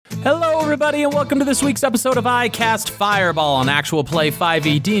Hello, everybody, and welcome to this week's episode of iCast Fireball, an actual play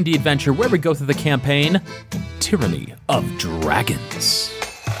 5e D&D adventure where we go through the campaign Tyranny of Dragons.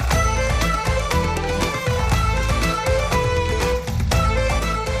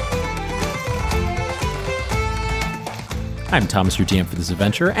 I'm Thomas, your DM for this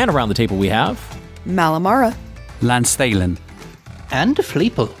adventure, and around the table we have... Malamara. Lance Thalen. And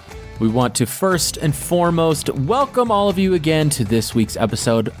Fleeple. We want to first and foremost welcome all of you again to this week's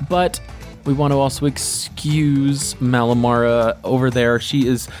episode, but we want to also excuse Malamara over there. She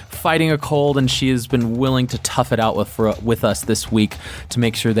is fighting a cold, and she has been willing to tough it out with us this week to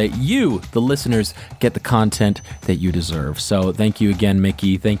make sure that you, the listeners, get the content that you deserve. So thank you again,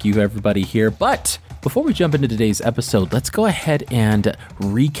 Mickey. Thank you, everybody here. But before we jump into today's episode, let's go ahead and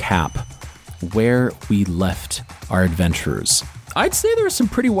recap where we left our adventurers. I'd say there were some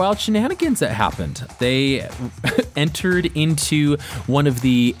pretty wild shenanigans that happened. They entered into one of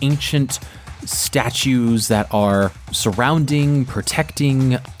the ancient statues that are surrounding,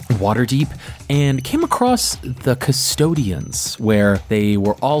 protecting Waterdeep, and came across the custodians, where they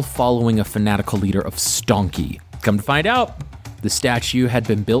were all following a fanatical leader of Stonky. Come to find out, the statue had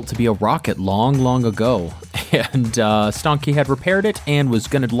been built to be a rocket long, long ago, and Stonky had repaired it and was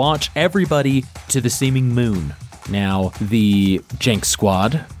going to launch everybody to the seeming moon. Now, the Jank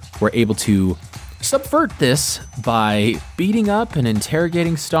squad were able to subvert this by beating up and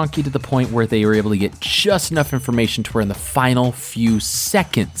interrogating Stonky to the point where they were able to get just enough information to where in the final few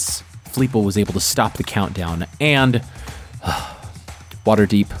seconds, Fleeple was able to stop the countdown, and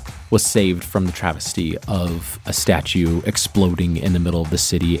Waterdeep was saved from the travesty of a statue exploding in the middle of the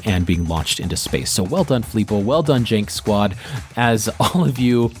city and being launched into space. So well done, Fleeple. Well done, Jank Squad, as all of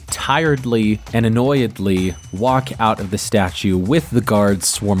you tiredly and annoyedly walk out of the statue with the guards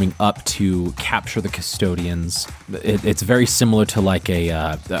swarming up to capture the custodians. It's very similar to like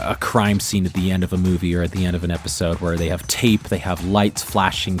a crime scene at the end of a movie or at the end of an episode where they have tape, they have lights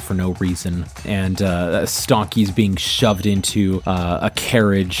flashing for no reason, and Stonky's being shoved into a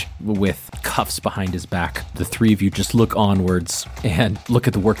carriage with cuffs behind his back. The three of you just look onwards and look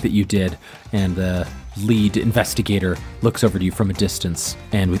at the work that you did, and the lead investigator looks over to you from a distance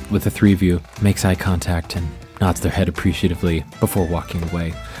and with the three of you makes eye contact and nods their head appreciatively before walking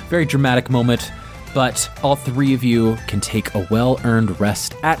away. Very dramatic moment, but all three of you can take a well-earned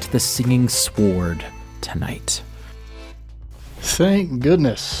rest at the Singing Sword tonight. Thank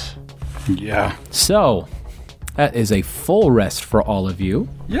goodness. Yeah. So, that is a full rest for all of you.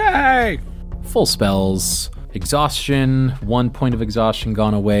 Yay! Full spells, exhaustion, 1 point of exhaustion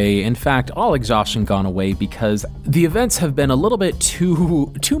gone away. In fact, all exhaustion gone away because the events have been a little bit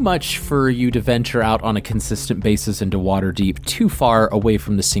too much for you to venture out on a consistent basis into Waterdeep, too far away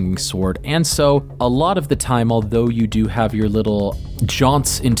from the Singing Sword. And so, a lot of the time, although you do have your little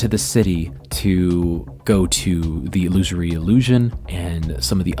jaunts into the city to go to the Illusory Illusion and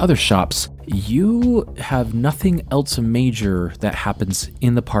some of the other shops, you have nothing else major that happens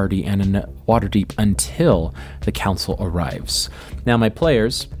in the party and in Waterdeep until the council arrives. Now, my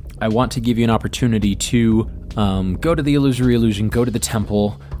players, I want to give you an opportunity to go to the Illusory Illusion, go to the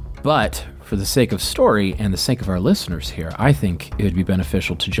temple, but for the sake of story and the sake of our listeners here, I think it would be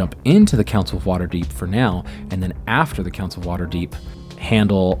beneficial to jump into the Council of Waterdeep for now, and then after the Council of Waterdeep,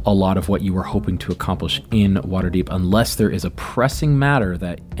 handle a lot of what you were hoping to accomplish in Waterdeep, unless there is a pressing matter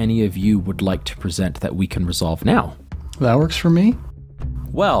that any of you would like to present that we can resolve now. That works for me.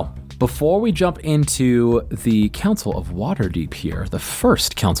 Well, before we jump into the Council of Waterdeep here, the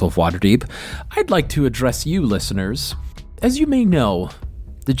first Council of Waterdeep, I'd like to address you, listeners. As you may know,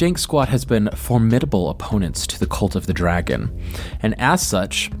 the Jank Squad has been formidable opponents to the Cult of the Dragon, and as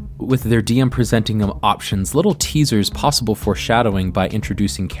such, with their DM presenting them options, little teasers, possible foreshadowing by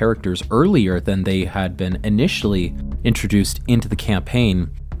introducing characters earlier than they had been initially introduced into the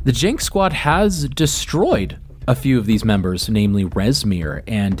campaign, the Jank Squad has destroyed a few of these members, namely Rezmir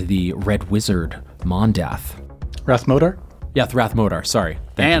and the Red Wizard, Mondath. Rathmodar? Yeah, Rathmodar, sorry.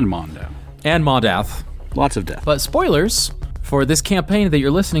 And Mondo. And Mondath. Lots of death. But spoilers for this campaign that you're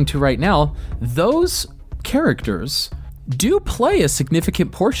listening to right now, those characters do play a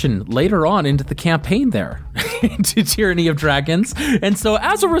significant portion later on into the campaign there, into Tyranny of Dragons. And so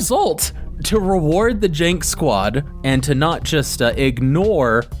as a result, to reward the Jank Squad and to not just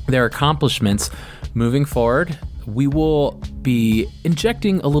ignore their accomplishments, moving forward, we will be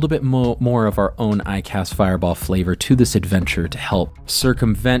injecting a little bit more of our own iCast Fireball flavor to this adventure to help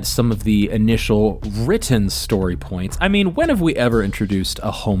circumvent some of the initial written story points. I mean, when have we ever introduced a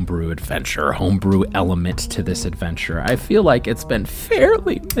homebrew adventure, homebrew element to this adventure? I feel like it's been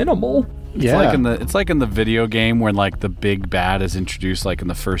fairly minimal. Yeah. It's like in the video game when like the big bad is introduced like in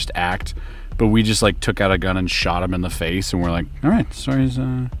the first act, but we just like took out a gun and shot him in the face, and we're like, all right, story's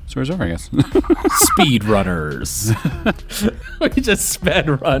over, I guess. Speed runners. We just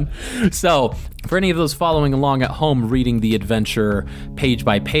sped run. So, for any of those following along at home, reading the adventure page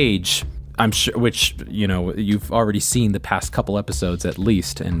by page, I'm sure, which, you know, you've already seen the past couple episodes at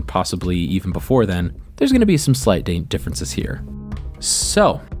least, and possibly even before then, there's going to be some slight differences here.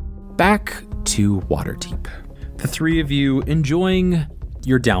 So, back to Waterdeep. The three of you enjoying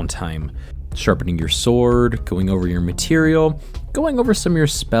your downtime, sharpening your sword, going over your material, going over some of your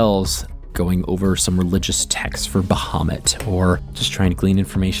spells, going over some religious texts for Bahamut, or just trying to glean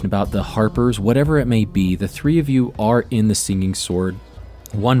information about the Harpers, whatever it may be. The three of you are in the Singing Sword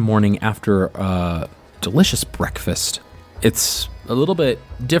one morning after a delicious breakfast. It's a little bit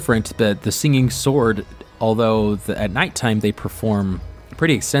different, but the Singing Sword, although at nighttime they perform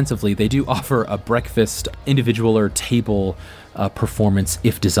pretty extensively, they do offer a breakfast individual or table performance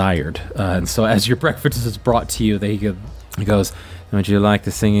if desired. And so as your breakfast is brought to you, he goes, would you like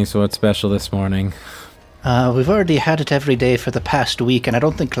the Singing Sword special this morning? We've already had it every day for the past week, and I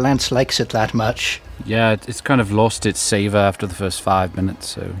don't think Lance likes it that much. Yeah, it's kind of lost its savor after the first 5 minutes,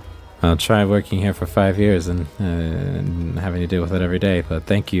 so... I'll try working here for 5 years and having to deal with it every day, but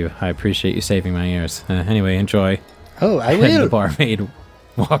thank you. I appreciate you saving my ears. Anyway, enjoy. Oh, I And will. the barmaid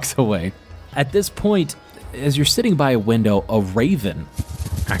walks away. At this point, as you're sitting by a window, a raven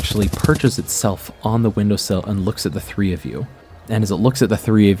actually perches itself on the windowsill and looks at the three of you. And as it looks at the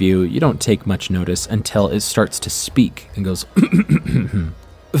three of you, you don't take much notice until it starts to speak and goes,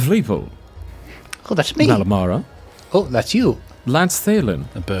 Vleeple, Oh, that's me. Malamara, Oh, that's you. Lance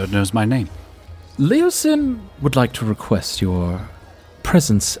Thalen. The bird knows my name. Leosin would like to request your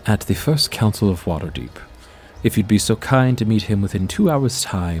presence at the First Council of Waterdeep. If you'd be so kind to meet him within 2 hours'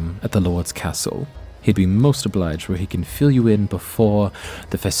 time at the Lord's Castle, he'd be most obliged where he can fill you in before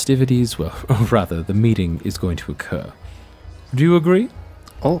the festivities, well, rather, the meeting is going to occur. Do you agree?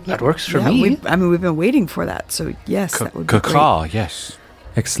 Oh, that works for Yeah, me. we've been waiting for that, so yes, that would be great. Caca, yes.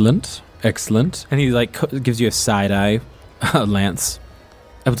 Excellent, excellent. And he gives you a side eye, Lance.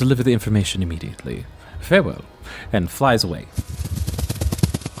 I will deliver the information immediately. Farewell, and flies away.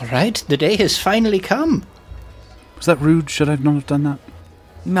 All right, the day has finally come. Was that rude? Should I not have done that?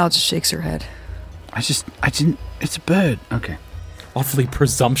 Mal just shakes her head. I didn't... It's a bird. Okay. Awfully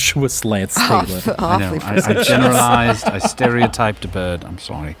presumptuous Lance Thalen. I know. I generalized. I stereotyped a bird. I'm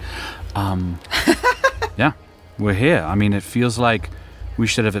sorry. Yeah, we're here. I mean, it feels like we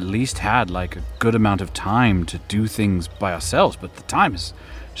should have at least had like a good amount of time to do things by ourselves, but the time is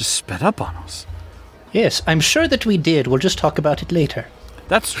just sped up on us. Yes, I'm sure that we did. We'll just talk about it later.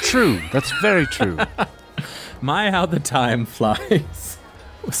 That's true. That's very true. My, how the time flies.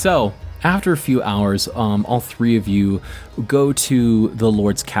 So, after a few hours, all three of you go to the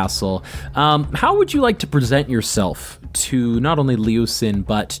Lord's Castle. How would you like to present yourself to not only Leosin,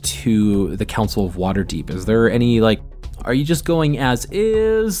 but to the Council of Waterdeep? Is there any, are you just going as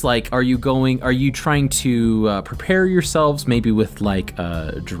is? Are you trying to prepare yourselves maybe with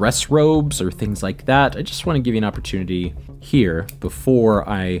dress robes or things like that? I just want to give you an opportunity here before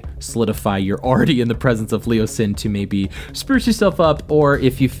I solidify you're already in the presence of Leosin to maybe spruce yourself up, or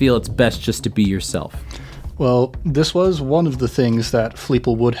if you feel it's best just to be yourself. Well, this was one of the things that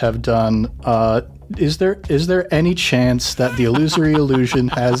Fleeple would have done. Is there any chance that the Illusory Illusion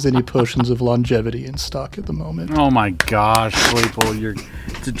has any potions of longevity in stock at the moment? Oh my gosh, Fleeple,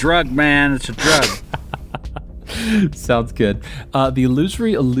 it's a drug, man. It's a drug. Sounds good. The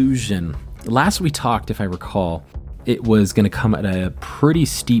Illusory Illusion, last we talked, if I recall, it was going to come at a pretty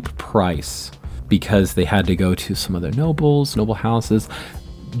steep price because they had to go to some other noble houses.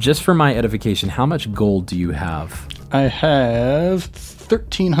 Just for my edification, how much gold do you have? I have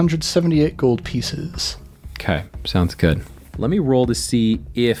 1,378 gold pieces. Okay, sounds good. Let me roll to see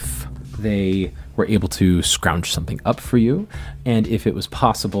if they were able to scrounge something up for you and if it was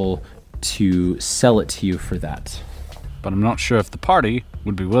possible to sell it to you for that. But I'm not sure if the party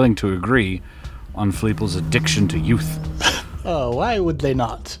would be willing to agree on Fleeple's addiction to youth. Oh, why would they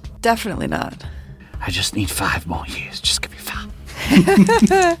not? Definitely not. I just need 5 more years. Just give me 5.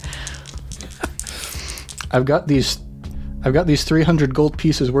 I've got these 300 gold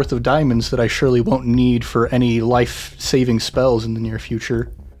pieces worth of diamonds that I surely won't need for any life-saving spells in the near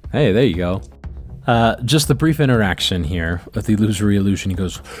future. Hey, there you go. Just the brief interaction here with the illusory illusion. He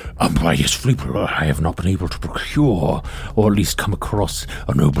goes, why, yes, Fleeper, I have not been able to procure, or at least come across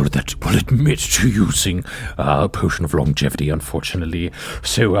a noble that will admit to using a potion of longevity, unfortunately.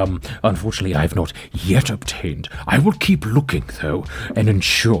 So, unfortunately, I have not yet obtained. I will keep looking, though, and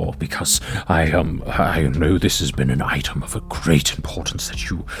ensure, because I know this has been an item of a great importance that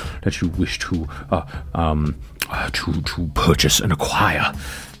you wish to purchase and acquire.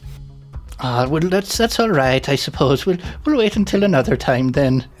 Well, that's all right, I suppose. We'll wait until another time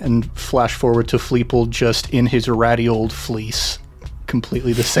then. And flash forward to Fleeple just in his ratty old fleece,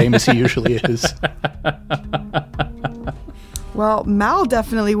 completely the same as he usually is. Well, Mal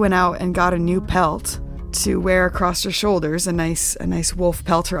definitely went out and got a new pelt to wear across her shoulders, a nice wolf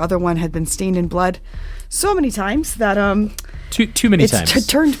pelt. Her other one had been stained in blood so many times that too many times. It's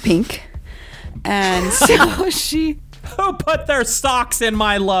turned pink. And so she... Who put their socks in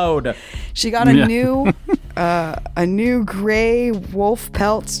my load? She got a new gray wolf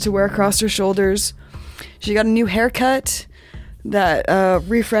pelt to wear across her shoulders. She got a new haircut that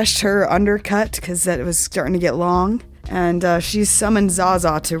refreshed her undercut because it was starting to get long. And she summoned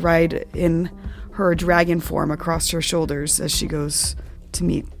Zaza to ride in her dragon form across her shoulders as she goes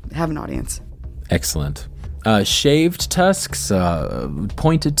to have an audience. Excellent. Shaved tusks,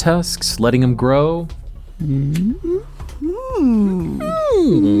 pointed tusks, letting them grow.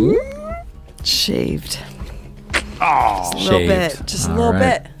 Shaved. Oh, just a little bit. Just a little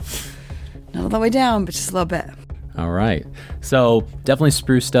bit. Not all the way down, but just a little bit. All right. So definitely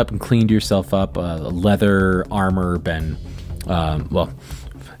spruced up and cleaned yourself up. Leather armor been,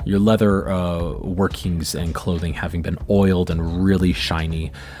 your leather workings and clothing having been oiled and really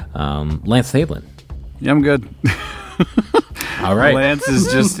shiny. Lance Thablin. Yeah, I'm good. All right. Lance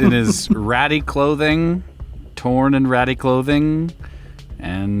is just in his ratty clothing, torn and ratty clothing,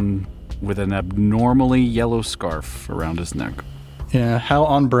 and with an abnormally yellow scarf around his neck. Yeah, how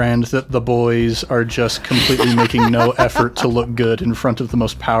on brand that the boys are just completely making no effort to look good in front of the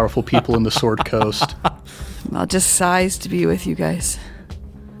most powerful people in the Sword Coast. Mal just sighs to be with you guys.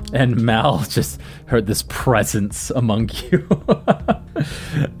 And Mal just heard this presence among you.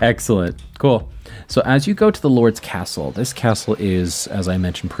 Excellent. Cool. So as you go to the Lord's Castle, this castle is, as I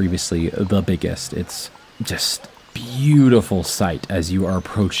mentioned previously, the biggest. It's just beautiful sight as you are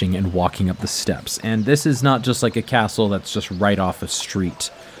approaching and walking up the steps. And this is not just like a castle that's just right off a street.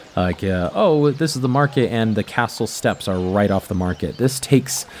 Like, this is the market and the castle steps are right off the market. This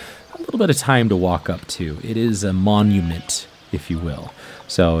takes a little bit of time to walk up to. It is a monument, if you will.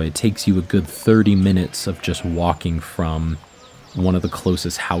 So it takes you a good 30 minutes of just walking from one of the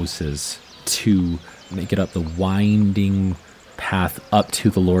closest houses to make it up the winding path up to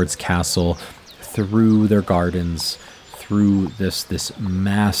the Lord's Castle, through their gardens, through this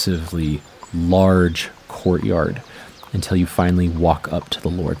massively large courtyard, until you finally walk up to the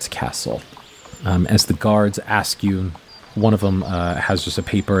Lord's Castle. As the guards ask you, one of them has just a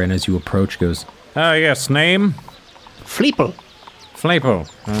paper, and as you approach goes, yes, name? Fleeple. Fleeple.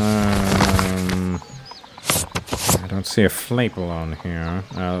 I don't see a Fleeple on here.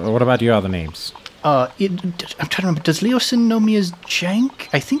 What about your other names? I'm trying to remember. Does Leosin know me as Jank?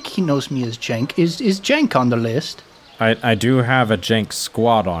 I think he knows me as Jank. Is Jank on the list? I do have a Jank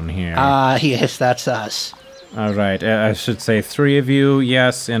squad on here. Yes, that's us. All right. I should say 3 of you,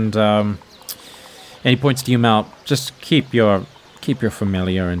 yes, and he points to you, Mal. Just keep your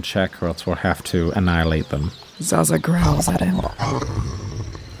familiar in check, or else we'll have to annihilate them. Zaza growls at him.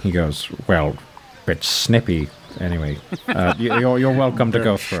 He goes, well, bit snippy. Anyway, you're welcome to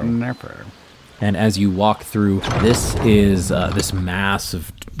go through. Snapper. And as you walk through, this is this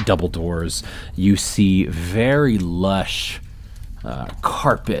massive double doors. You see very lush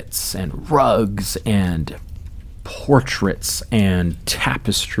carpets and rugs and portraits and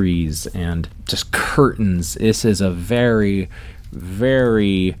tapestries and just curtains. This is a very,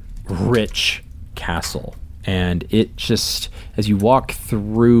 very rich castle. And it just, as you walk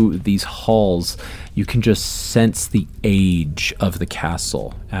through these halls, you can just sense the age of the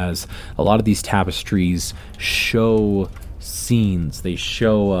castle, as a lot of these tapestries show scenes. They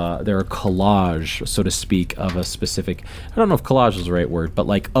show, they're a collage, so to speak, of a specific, I don't know if collage is the right word, but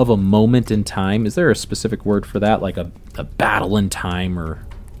like of a moment in time. Is there a specific word for that? Like a battle in time or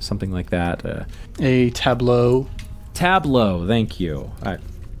something like that? A tableau. Tableau, thank you.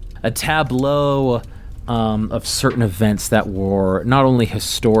 A tableau of certain events that were not only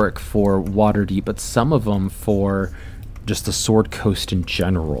historic for Waterdeep, but some of them for just the Sword Coast in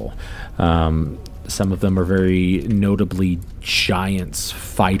general. Some of them are very notably giants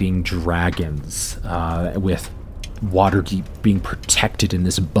fighting dragons with Waterdeep being protected in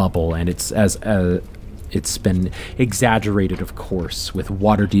this bubble, and it's been exaggerated, of course, with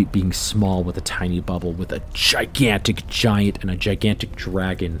Waterdeep being small with a tiny bubble, with a gigantic giant and a gigantic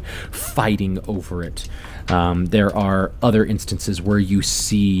dragon fighting over it. There are other instances where you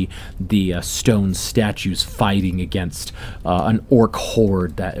see the stone statues fighting against an orc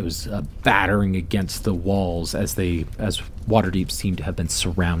horde that was battering against the walls as Waterdeep seemed to have been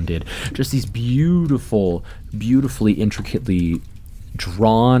surrounded. Just these beautifully, intricately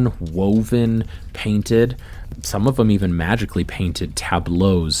drawn, woven, painted, some of them even magically painted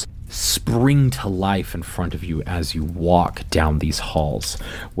tableaus spring to life in front of you as you walk down these halls.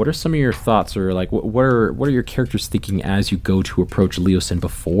 What are some of your thoughts, or like what are your characters thinking as you go to approach Leosin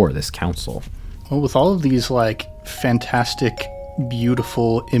before this council? Well, with all of these like fantastic,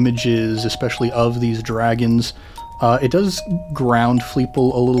 beautiful images, especially of these dragons, it does ground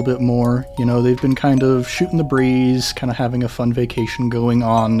Fleeple a little bit more. You know, they've been kind of shooting the breeze, kind of having a fun vacation going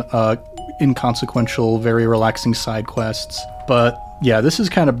on, inconsequential, very relaxing side quests. But yeah, this is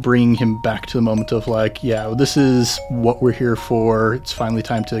kind of bringing him back to the moment of like, yeah, this is what we're here for. It's finally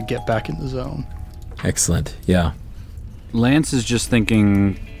time to get back in the zone. Excellent. Yeah. Lance is just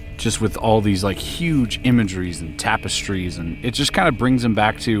thinking, just with all these like huge imageries and tapestries, and it just kind of brings him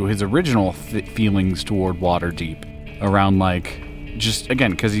back to his original feelings toward Waterdeep, around like, just again,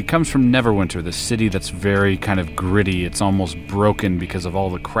 because he comes from Neverwinter, this city that's very kind of gritty. It's almost broken because of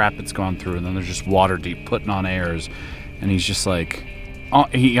all the crap it's gone through, and then there's just Waterdeep putting on airs, and he's just like,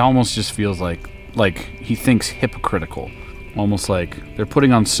 he almost just feels like he thinks hypocritical, almost like they're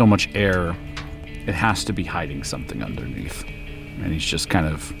putting on so much air, it has to be hiding something underneath, and he's just kind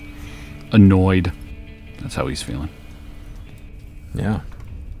of annoyed. That's how he's feeling. Yeah.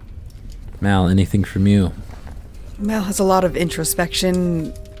 Mal, anything from you? Mel has a lot of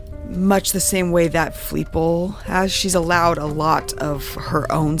introspection, much the same way that Fleeple has. She's allowed a lot of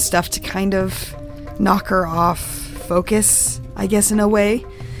her own stuff to kind of knock her off focus, I guess, in a way.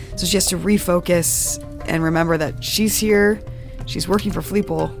 So she has to refocus and remember that she's here, she's working for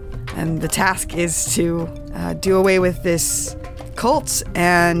Fleeple, and the task is to do away with this cult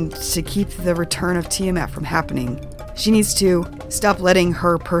and to keep the return of Tiamat from happening. She needs to stop letting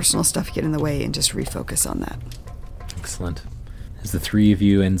her personal stuff get in the way and just refocus on that. Excellent. As the three of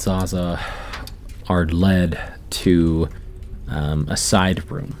you and Zaza are led to a side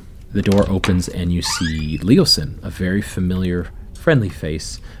room, the door opens and you see Leosin, a very familiar, friendly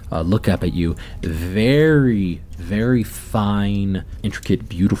face, look up at you. Very, very fine, intricate,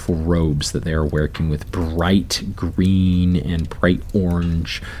 beautiful robes that they are working with, bright green and bright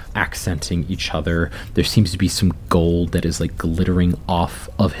orange accenting each other. There seems to be some gold that is like glittering off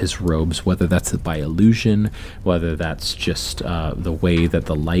of his robes, whether that's by illusion, whether that's just the way that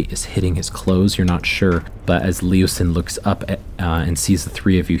the light is hitting his clothes, you're not sure. But as Leosin looks up at, and sees the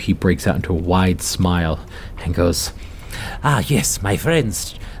three of you, he breaks out into a wide smile and goes, "Ah, yes, my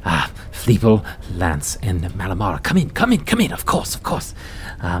friends. Fleeple, Lance, and Malamara. Come in, of course.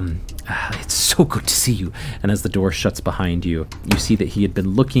 It's so good to see you." And as the door shuts behind you, you see that he had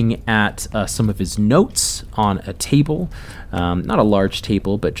been looking at some of his notes on a table. Not a large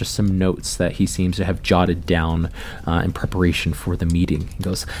table, but just some notes that he seems to have jotted down in preparation for the meeting. He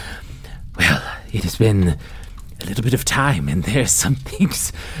goes, "Well, it has been a little bit of time, and there's some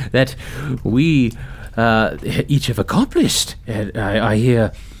things that we each have accomplished. I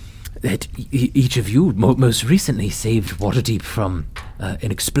hear that each of you most recently saved Waterdeep from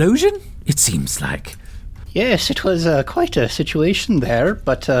an explosion, it seems like." Yes, it was quite a situation there,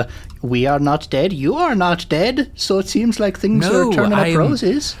 but we are not dead, you are not dead, so it seems like things are turning up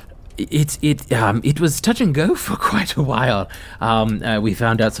roses. It was touch and go for quite a while. We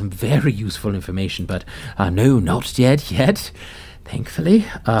found out some very useful information, but no, not dead yet, thankfully.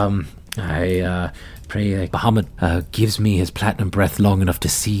 I pray Bahamut gives me his platinum breath long enough to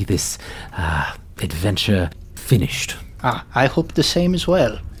see this adventure finished. I hope the same as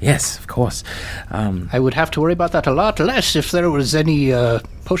well. Yes, of course. I would have to worry about that a lot less if there was any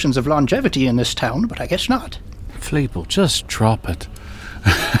potions of longevity in this town, but I guess not. Fleeple, just drop it.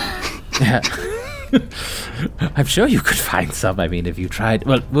 I'm sure you could find some. I mean, if you tried.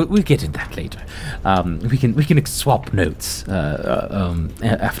 Well, we'll get into that later. We can swap notes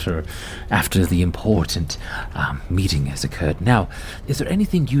after the important meeting has occurred. Now, is there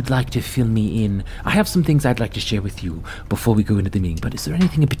anything you'd like to fill me in? I have some things I'd like to share with you before we go into the meeting. But is there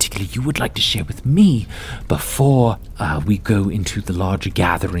anything in particular you would like to share with me before we go into the larger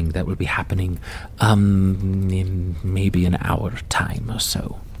gathering that will be happening in maybe an hour time or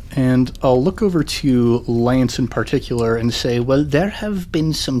so? And I'll look over to Lance in particular and say, well, there have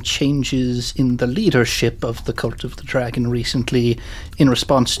been some changes in the leadership of the Cult of the Dragon recently in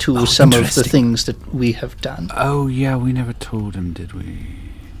response to some of the things that we have done. Oh, yeah, we never told him, did we?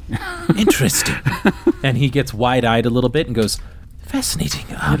 Interesting. And he gets wide-eyed a little bit and goes, fascinating.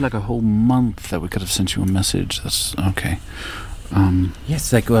 We had like a whole month that we could have sent you a message. That's okay.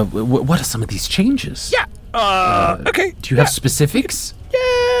 Yes, like, what are some of these changes? Yeah. Okay. Do you have specifics?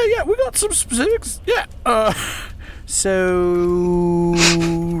 Yeah, we got some specifics. Yeah. So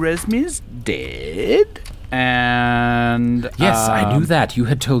Resmi's dead, and Yes, I knew that. You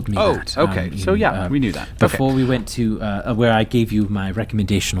had told me that. Okay. So we knew that before we went to where I gave you my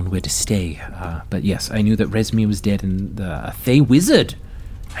recommendation on where to stay. But yes, I knew that Resmi was dead, and the Fey Wizard,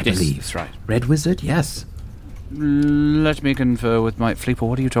 I believe. That's right. Red Wizard, yes. Let me confer with my Fleeple.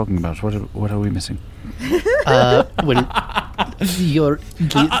 What are you talking about? What are we missing? Well,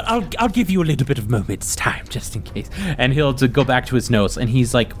 I'll give you a little bit of moment's time, just in case. And he'll to go back to his notes, and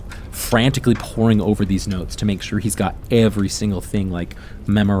he's like frantically poring over these notes to make sure he's got every single thing like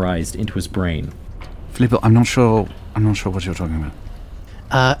memorized into his brain. Fleeple, I'm not sure what you're talking about.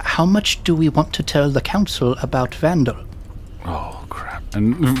 how much do we want to tell the council about Vandal? Oh, crap.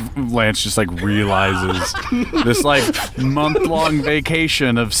 And Lance just, like, realizes this, like, month-long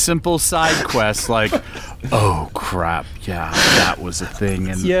vacation of simple side quests, like, oh, crap, yeah, that was a thing.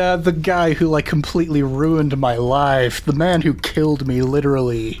 And yeah, the guy who, like, completely ruined my life. The man who killed me,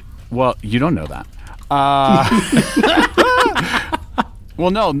 literally. Well, you don't know that. Well,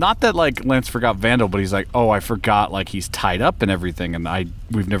 no, not that, like, Lance forgot Vandal, but he's like, oh, I forgot, like, he's tied up and everything, and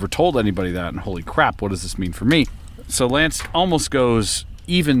we've never told anybody that, and holy crap, what does this mean for me? So Lance almost goes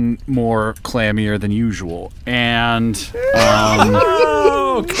even more clammier than usual, and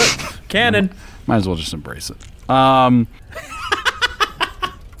Cannon. Might as well just embrace it.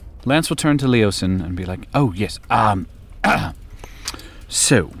 Lance will turn to Leosin and be like, oh, yes,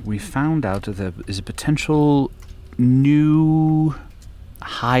 so we found out that there is a potential new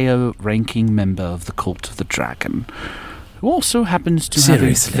higher-ranking member of the Cult of the Dragon, who also happens to have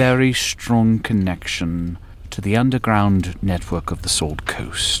a very strong connection to the underground network of the Sword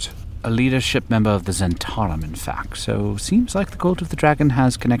Coast. A leadership member of the Zentarum, in fact. So, seems like the Cult of the Dragon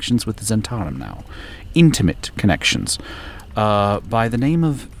has connections with the Zentarum now. Intimate connections. By the name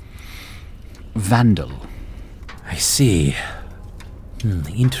of Vandal. I see.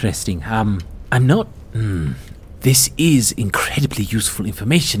 Interesting. I'm not... This is incredibly useful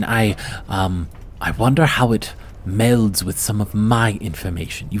information. I wonder how it melds with some of my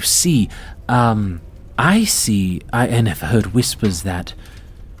information. You see, I have heard whispers that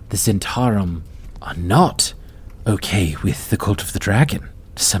the Zentarum are not okay with the Cult of the Dragon,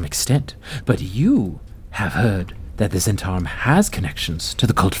 to some extent. But you have heard that the Zentarum has connections to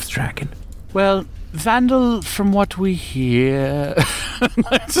the Cult of the Dragon. Well, Vandal, from what we hear...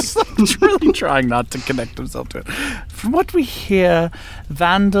 just like, really trying not to connect himself to it. From what we hear,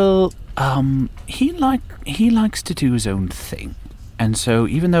 Vandal, he likes to do his own thing. And so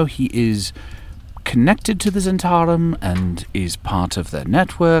even though he is connected to the Zentarum and is part of their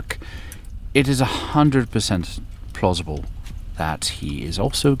network, it is 100% plausible that he is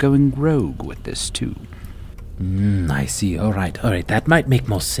also going rogue with this too. I see. All right. That might make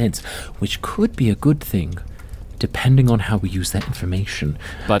more sense, which could be a good thing, depending on how we use that information.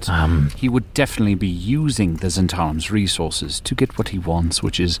 But he would definitely be using the Zentarum's resources to get what he wants,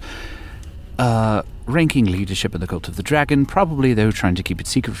 which is ranking leadership in the Cult of the Dragon. Probably, though, trying to keep it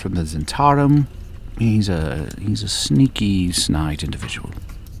secret from the Zentarum. He's a sneaky, snide individual.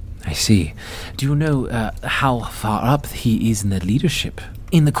 I see. Do you know how far up he is in the leadership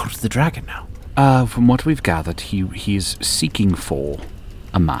in the Cult of the Dragon now? From what we've gathered, he's seeking for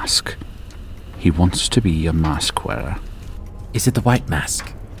a mask. He wants to be a mask wearer. Is it the white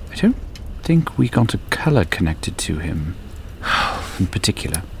mask? I don't think we got a color connected to him in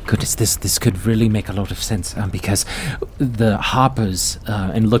particular. Goodness, this could really make a lot of sense, because the Harpers,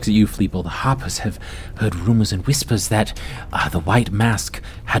 and looks at you, Fleeple, the Harpers have heard rumors and whispers that the white mask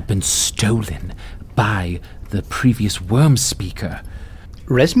had been stolen by the previous Worm Speaker.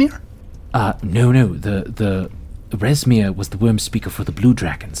 Resmir? No, the Resmir was the Worm Speaker for the Blue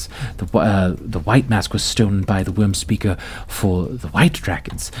Dragons. The White Mask was stolen by the Worm Speaker for the White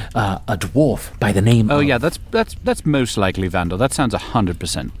Dragons. A dwarf by the name of... Oh, yeah, that's most likely Vandal. That sounds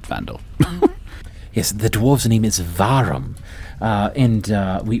 100% Vandal. Yes, the dwarf's name is Varum.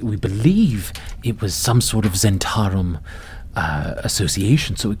 And we believe it was some sort of Zentarum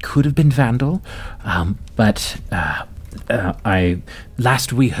association, so it could have been Vandal. But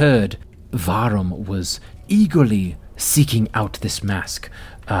last we heard, Varum was eagerly seeking out this mask.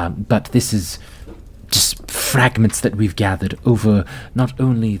 But this is just fragments that we've gathered over not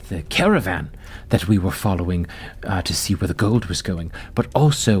only the caravan that we were following to see where the gold was going, but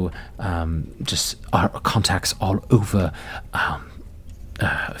also just our contacts all over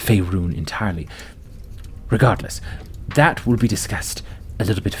Faerun entirely. Regardless, that will be discussed a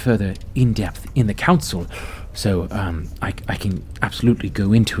little bit further in depth in the council. So I can absolutely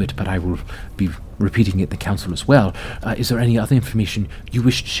go into it, but I will be repeating it in the council as well. Is there any other information you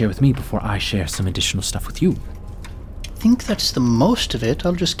wish to share with me before I share some additional stuff with you? I think that's the most of it.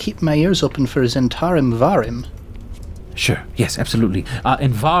 I'll just keep my ears open for Zentarim Varim. Sure, yes, absolutely.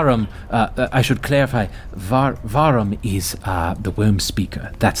 And Varum, I should clarify, Varum is the worm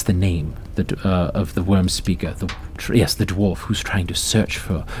speaker. That's the name of the worm speaker. The dwarf who's trying to search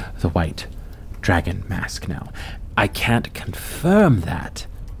for the white dragon mask now. I can't confirm that.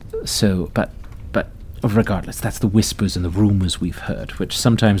 So, but regardless, that's the whispers and the rumors we've heard, which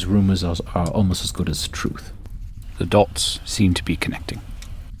sometimes rumors are almost as good as truth. The dots seem to be connecting.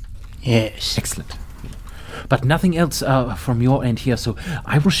 Yes. Excellent. But nothing else from your end here, so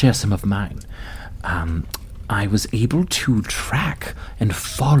I will share some of mine. I was able to track and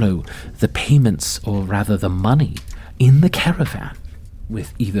follow the payments, or rather the money, in the caravan,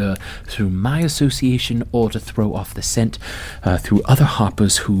 with either through my association or to throw off the scent through other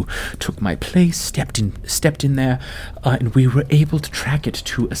hoppers who took my place, stepped in there, and we were able to track it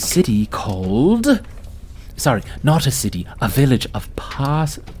to a city called... Sorry, not a city, a village of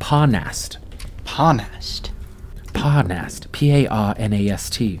Parnast. Parnast. Parnast.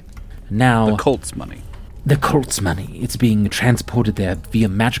 P-A-R-N-A-S-T. Now... The cult's money. The cult's money. It's being transported there via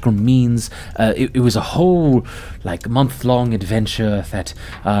magical means. It was a whole, month-long adventure that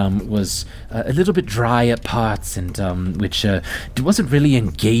was a little bit dry at parts, and which wasn't really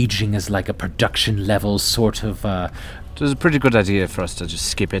engaging as a production level sort of... It was a pretty good idea for us to just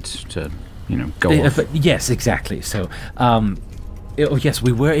skip it to, go off. Yes, exactly. So, yes,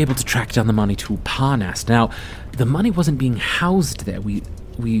 we were able to track down the money to Parnast. Now, the money wasn't being housed there. We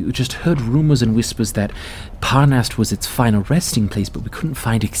just heard rumors and whispers that Parnast was its final resting place, but we couldn't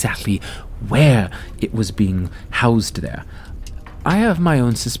find exactly where it was being housed there. I have my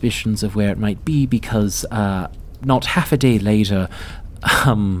own suspicions of where it might be because not half a day later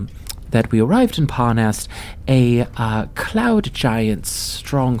that we arrived in Parnast, a cloud giant's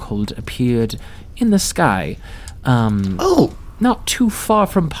stronghold appeared in the sky. Not too far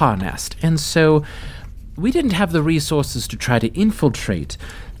from Parnast, and so we didn't have the resources to try to infiltrate,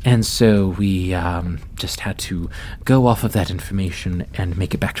 and so we just had to go off of that information and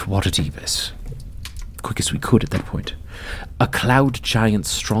make it back to Waterdeep as quick as we could at that point. A cloud giant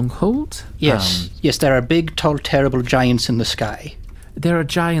stronghold? Yes. Yes, there are big, tall, terrible giants in the sky. There are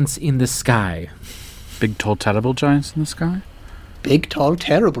giants in the sky. Big, tall, terrible giants in the sky? Big, tall,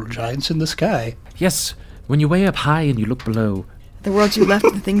 terrible giants in the sky. Yes, when you're way up high and you look below. The world you left,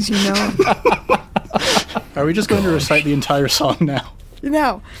 the things you know. Are we just going to recite the entire song now?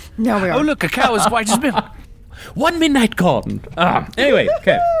 No, we are. Oh, look, a cow as white as milk. One midnight gone. Anyway,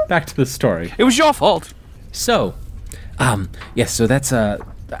 okay, back to the story. It was your fault. So, yes, so that's,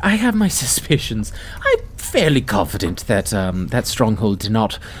 I have my suspicions. I'm fairly confident that that stronghold did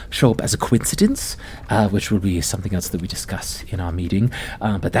not show up as a coincidence, which will be something else that we discuss in our meeting.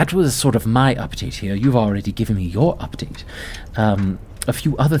 But that was sort of my update here. You've already given me your update. A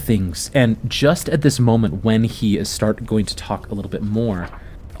few other things, and just at this moment when he is going to talk a little bit more,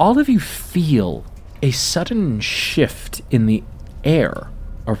 all of you feel a sudden shift in the air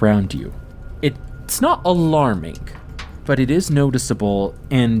around you. It's not alarming, but it is noticeable,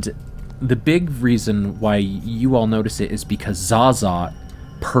 and the big reason why you all notice it is because Zaza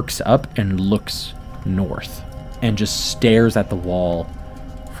perks up and looks north and just stares at the wall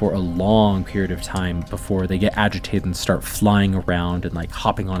for a long period of time before they get agitated and start flying around and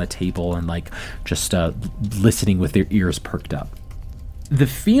hopping on a table and just listening with their ears perked up. The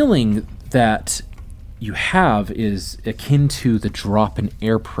feeling that you have is akin to the drop in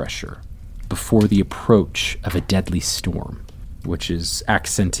air pressure before the approach of a deadly storm, which is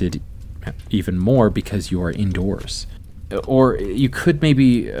accented even more because you are indoors. Or you could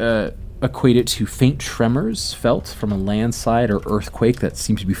maybe equate it to faint tremors felt from a landslide or earthquake that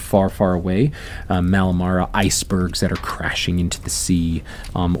seems to be far, far away. Malamara icebergs that are crashing into the sea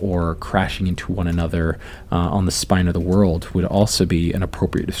or crashing into one another on the spine of the world would also be an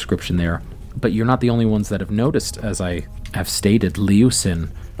appropriate description there. But you're not the only ones that have noticed, as I have stated. Leosin,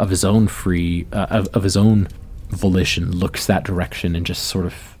 of his own of his own volition, looks that direction and just sort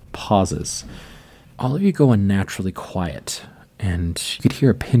of pauses. All of you go unnaturally quiet, and you could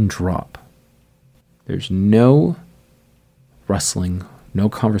hear a pin drop. There's no rustling, no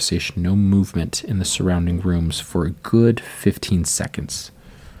conversation, no movement in the surrounding rooms for a good 15 seconds.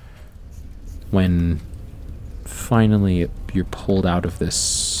 When finally you're pulled out of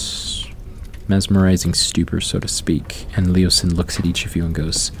this mesmerizing stupor, so to speak, and Leosin looks at each of you and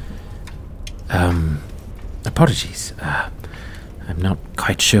goes, apologies. I'm not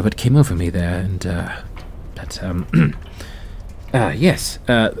quite sure what came over me there, and, yes.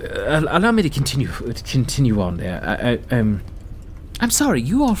 Allow me to continue on there. I'm sorry,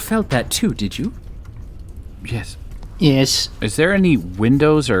 you all felt that too, did you? Yes. Yes. Is there any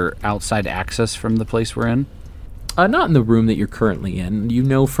windows or outside access from the place we're in? Not in the room that you're currently in. You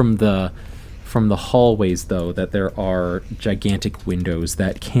know from the hallways, though, that there are gigantic windows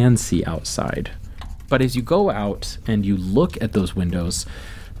that can see outside. But as you go out and you look at those windows,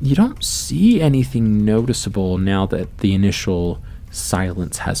 you don't see anything noticeable now that the initial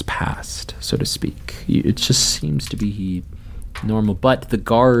silence has passed, so to speak. It just seems to be normal. But the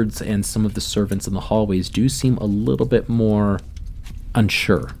guards and some of the servants in the hallways do seem a little bit more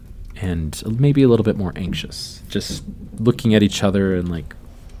unsure and maybe a little bit more anxious. Just looking at each other and like,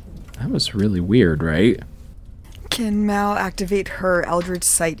 that was really weird, right? Can Mal activate her Eldritch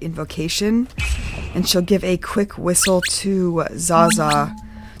Sight invocation? And she'll give a quick whistle to Zaza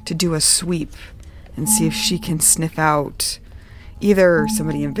to do a sweep and see if she can sniff out either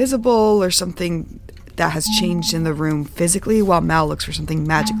somebody invisible or something that has changed in the room physically, while Mal looks for something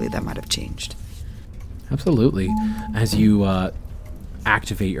magically that might have changed. Absolutely. As you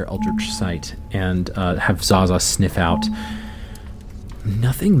activate your Eldritch Sight and have Zaza sniff out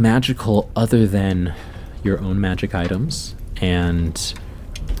nothing magical other than your own magic items and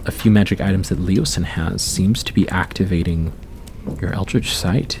a few magic items that Leosin has seems to be activating your Eldritch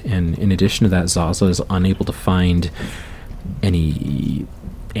Sight. And in addition to that, Zaza is unable to find any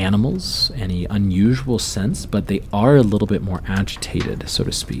animals, any unusual scents, but they are a little bit more agitated, so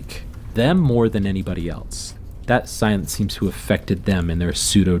to speak. Them more than anybody else. That silence seems to have affected them in their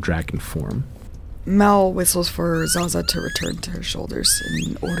pseudo-dragon form. Mal whistles for Zaza to return to her shoulders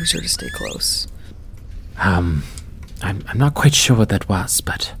and orders her to stay close. I'm not quite sure what that was,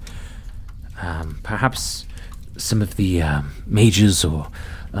 but perhaps some of the mages or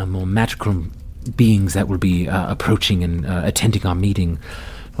more magical beings that will be approaching and attending our meeting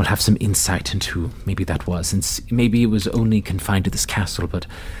will have some insight into maybe that was. And maybe it was only confined to this castle, but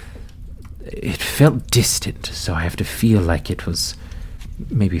it felt distant, so I have to feel like it was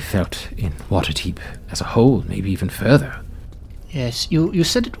maybe felt in Waterdeep as a whole, maybe even further. Yes, you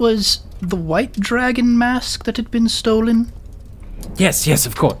said it was the white dragon mask that had been stolen? Yes,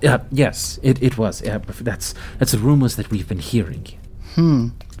 of course. Yes, it was. That's the rumors that we've been hearing.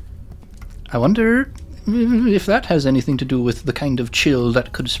 I wonder if that has anything to do with the kind of chill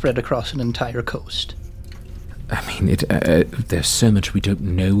that could spread across an entire coast. I mean, there's so much we don't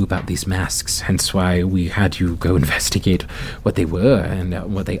know about these masks, hence why we had you go investigate what they were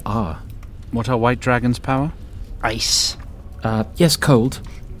and what they are. What are white dragons' power? Ice. Yes, cold.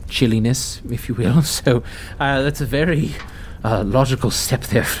 Chilliness, if you will. So that's a very logical step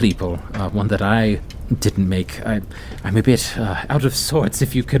there, Fleeple. One that I didn't make. I'm a bit out of sorts,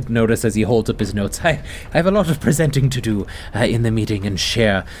 if you could notice as he holds up his notes. I have a lot of presenting to do in the meeting and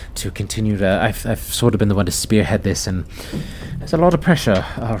share to continue to... I've sort of been the one to spearhead this, and there's a lot of pressure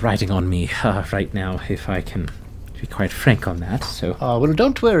riding on me right now, if I can be quite frank on that. So. Well,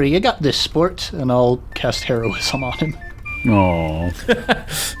 don't worry, you got this, sport. And I'll cast heroism on him.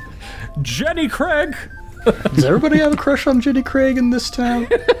 Aww. Jenny Craig! Does everybody have a crush on Jenny Craig in this town?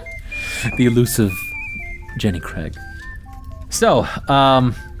 The elusive Jenny Craig. So,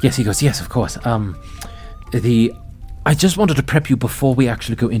 yes, he goes, yes, of course. I just wanted to prep you before we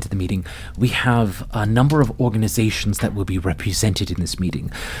actually go into the meeting. We have a number of organizations that will be represented in this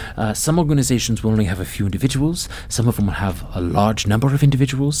meeting. Some organizations will only have a few individuals. Some of them will have a large number of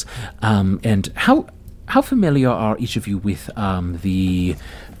individuals. And how familiar are each of you with the,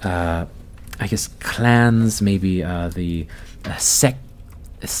 I guess, clans, maybe the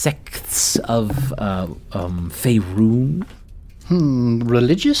sects of Faerun?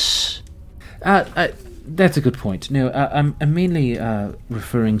 Religious? That's a good point. No, I'm mainly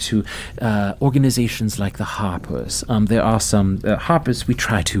referring to organizations like the Harpers. There are some Harpers we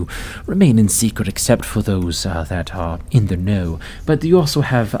try to remain in secret except for those that are in the know. But you also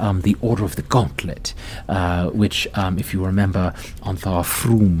have the Order of the Gauntlet, which, if you remember, Anthar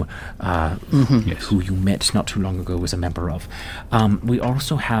Froom, who you met not too long ago, was a member of. We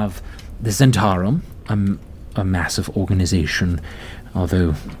also have the Zentarum, a massive organization,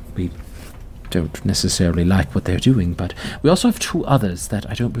 although we don't necessarily like what they're doing, but we also have 2 others that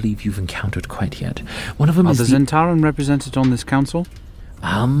I don't believe you've encountered quite yet. One of them is the Zentarum represented on this council?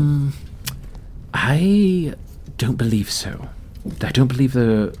 I don't believe so. I don't believe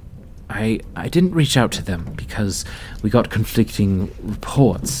I didn't reach out to them because we got conflicting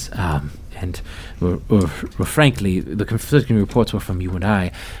reports, and frankly, the conflicting reports were from you and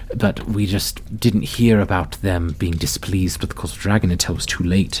I, but we just didn't hear about them being displeased with the Coastal Dragon until it was too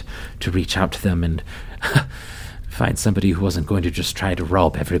late to reach out to them and find somebody who wasn't going to just try to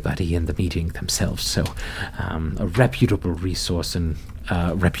rob everybody in the meeting themselves. So a reputable resource and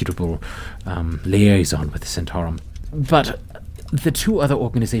reputable liaison with the Zentarum. But the 2 other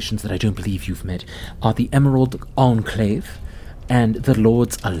organizations that I don't believe you've met are the Emerald Enclave and the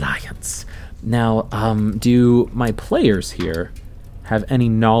Lord's Alliance. Now, do my players here have any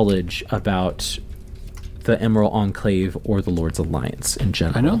knowledge about the Emerald Enclave or the Lord's Alliance in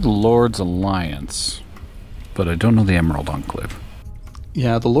general? I know the Lord's Alliance, but I don't know the Emerald Enclave.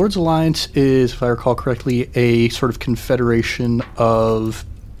 Yeah, the Lord's Alliance is, if I recall correctly, a sort of confederation of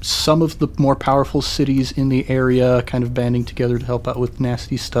some of the more powerful cities in the area kind of banding together to help out with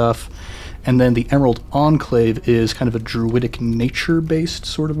nasty stuff. And then the Emerald Enclave is kind of a druidic nature-based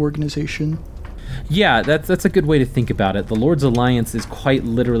sort of organization. Yeah, that's a good way to think about it. The Lord's Alliance is quite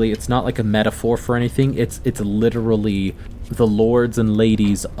literally, it's not like a metaphor for anything. It's literally the lords and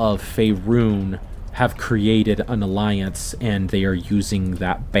ladies of Faerun have created an alliance, and they are using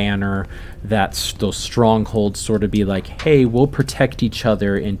that banner, those strongholds, sort of be like, hey, we'll protect each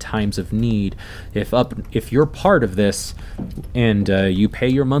other in times of need. If you're part of this, and you pay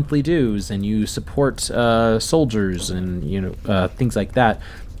your monthly dues, and you support soldiers, and things like that,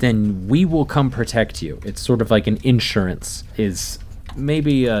 then we will come protect you. It's sort of like an insurance, is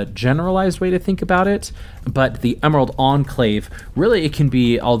maybe a generalized way to think about it, but the Emerald Enclave, really it can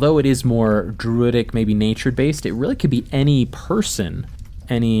be, although it is more druidic, maybe nature-based, it really could be any person,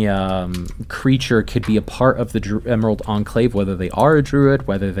 any creature could be a part of the Emerald Enclave, whether they are a druid,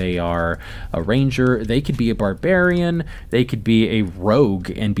 whether they are a ranger, they could be a barbarian, they could be a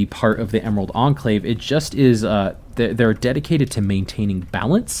rogue and be part of the Emerald Enclave. It just is, they're dedicated to maintaining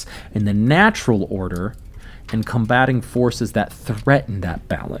balance in the natural order and combating forces that threaten that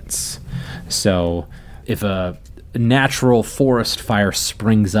balance. So if a natural forest fire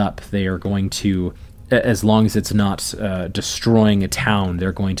springs up, they are going to, as long as it's not destroying a town,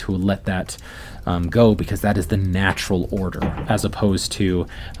 they're going to let that go, because that is the natural order, as opposed to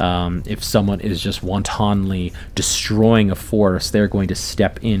if someone is just wantonly destroying a forest, they're going to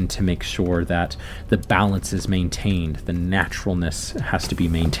step in to make sure that the balance is maintained. The naturalness has to be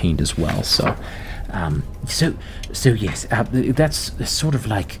maintained as well. So yes, that's sort of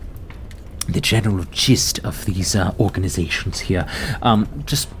like the general gist of these organizations here.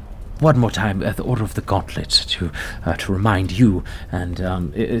 Just one more time, the Order of the Gauntlet, to remind you, and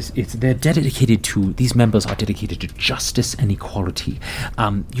they're dedicated to, these members are dedicated to justice and equality.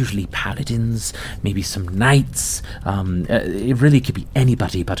 Usually paladins, maybe some knights, it really could be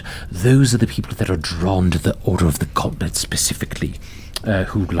anybody, but those are the people that are drawn to the Order of the Gauntlet specifically,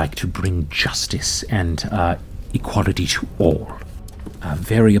 who like to bring justice and equality to all.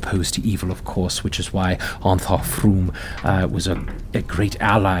 Very opposed to evil, of course, which is why Anthar Froom was a great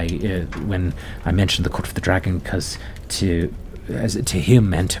ally when I mentioned the Court of the Dragon, because to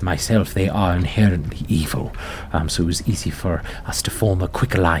him and to myself, they are inherently evil. So it was easy for us to form a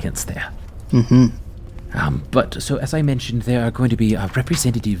quick alliance there. Mm-hmm. But so, as I mentioned, there are going to be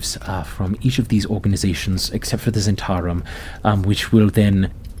representatives from each of these organizations, except for the Zentarum, which will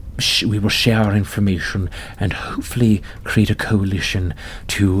then we will share our information and hopefully create a coalition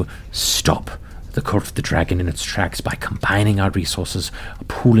to stop the Court of the Dragon in its tracks by combining our resources,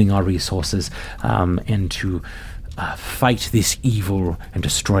 pooling our resources, and to fight this evil and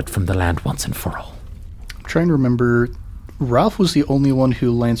destroy it from the land once and for all. I'm trying to remember, Ralph was the only one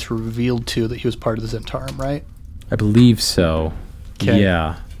who Lance revealed to that he was part of the Zentarum, right? I believe so. Okay.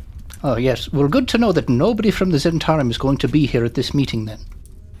 Yeah. Oh, yes. Well, good to know that nobody from the Zentarum is going to be here at this meeting, then.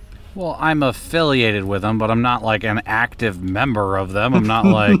 Well, I'm affiliated with them, but I'm not like an active member of them. I'm not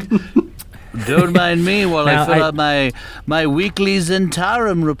like, don't mind me while I fill out my weekly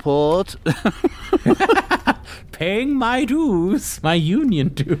Zentarum report. Paying my dues, my union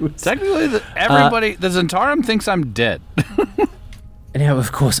dues. Technically, the Zentarum thinks I'm dead. And now,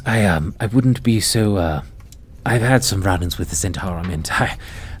 of course, I wouldn't be so, I've had some run-ins with the Zentarum, and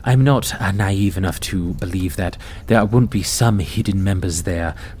I'm not naive enough to believe that there wouldn't be some hidden members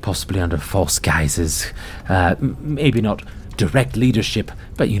there, possibly under false guises. Maybe not direct leadership,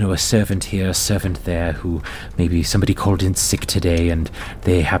 but a servant here, a servant there, who maybe somebody called in sick today and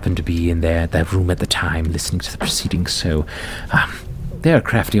they happened to be in their room at the time listening to the proceedings. So they're a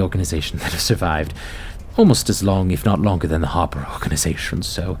crafty organization that has survived almost as long, if not longer, than the Harper organization.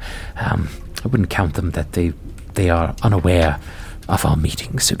 So I wouldn't count them that they are unaware of our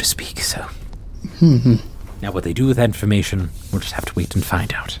meetings, so to speak. So now what they do with that information, we'll just have to wait and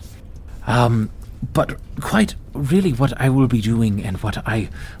find out. But quite really what I will be doing, and what I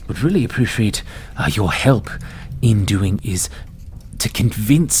would really appreciate your help in doing, is to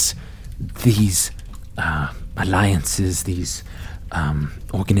convince these alliances, these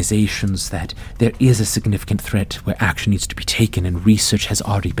organizations, that there is a significant threat where action needs to be taken, and research has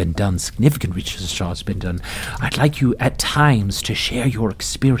already been done, significant research has been done. I'd like you at times to share your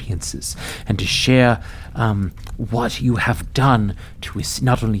experiences and to share what you have done to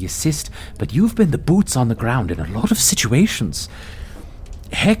not only assist, but you've been the boots on the ground in a lot of situations.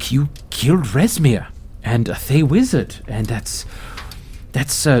 Heck, you killed Rezmir and a Thay wizard, and that's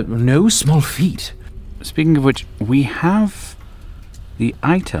no small feat. Speaking of which, we have the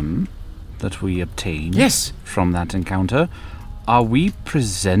item that we obtained from that encounter. Are we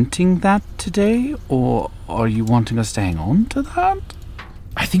presenting that today, or are you wanting us to hang on to that?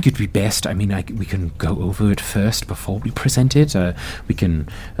 I think it'd be best. I mean, we can go over it first before we present it. We can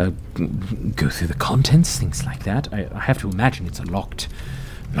go through the contents, things like that. I have to imagine it's a locked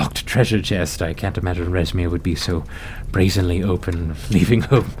treasure chest. I can't imagine Rezmir would be so brazenly open, leaving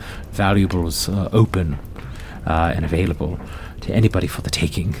valuables open and available to anybody for the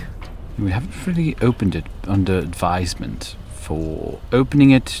taking. We haven't really opened it under advisement. For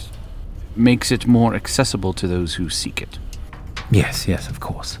opening it makes it more accessible to those who seek it. Yes, of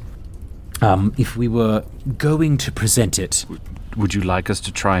course. If we were going to present it... Would you like us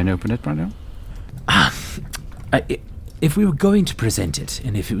to try and open it right now? If we were going to present it,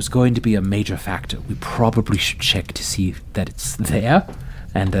 and if it was going to be a major factor, we probably should check to see that it's there,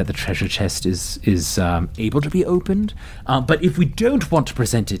 and that the treasure chest is able to be opened. But if we don't want to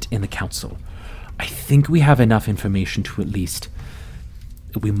present it in the council, I think we have enough information to at least...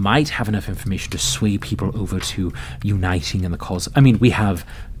 We might have enough information to sway people over to uniting in the cause. I mean, we have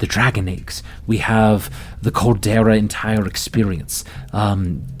the dragon eggs. We have the Caldera entire experience.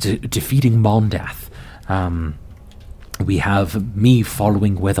 Defeating Mondath. We have me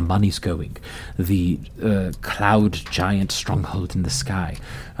following where the money's going. The cloud giant stronghold in the sky.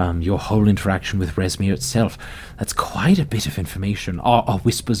 Your whole interaction with Rezmir itself. That's quite a bit of information. Our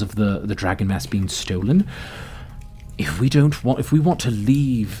whispers of the dragon mask being stolen. If we want to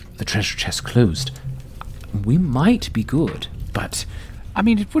leave the treasure chest closed, we might be good, but... I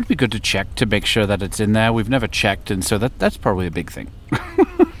mean, it would be good to check to make sure that it's in there. We've never checked, and so that's probably a big thing.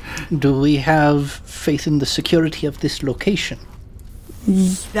 Do we have faith in the security of this location?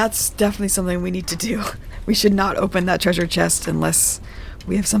 That's definitely something we need to do. We should not open that treasure chest unless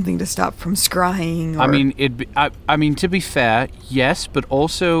we have something to stop from scrying. Or... I mean, to be fair, yes, but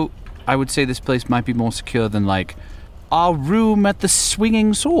also I would say this place might be more secure than, like, our room at the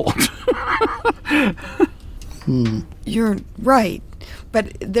Swinging Sword. You're right,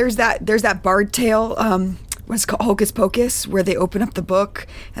 but there's that bard tale, what's it called, Hocus Pocus, where they open up the book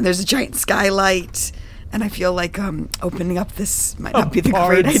and there's a giant skylight, and I feel like opening up this might not be the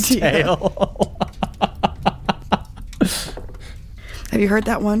great idea. Have you heard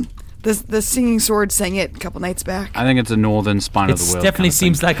that one? The Singing Sword sang it a couple nights back. I think it's a northern Spine of the World. It definitely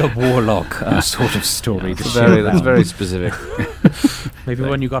seems like a warlock sort of story. That's very specific. Maybe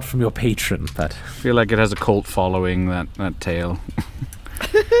one you got from your patron, but... I feel like it has a cult following, that tale.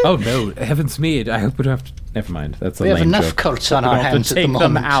 Oh no, heavens me, I hope we don't have to... Never mind, that's a lame joke. We have enough cults on our hands at the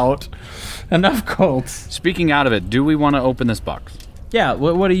moment. Take them out. Enough cults. Speaking out of it, do we want to open this box? Yeah,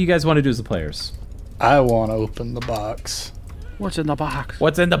 what do you guys want to do as the players? I want to open the box. What's in the box?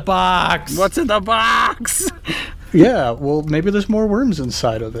 What's in the box? What's in the box? Yeah, well, maybe there's more worms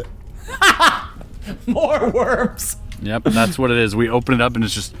inside of it. More worms! Yep, that's what it is. We open it up and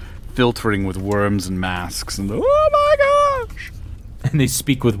it's just filtering with worms and masks. And oh my gosh! And they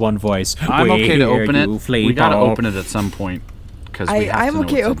speak with one voice. I'm okay to open it. We gotta open it at some point. I'm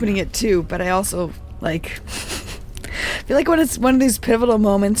okay opening it too, but I also, feel like when it's one of these pivotal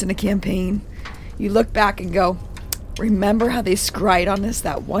moments in a campaign, you look back and go, remember how they scryed on us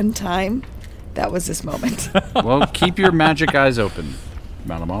that one time? That was this moment. Well, keep your magic eyes open,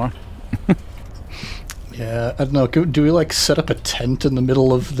 Malamar. Yeah, I don't know. Do we set up a tent in the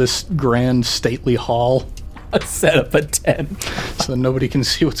middle of this grand stately hall? Set up a tent. So that nobody can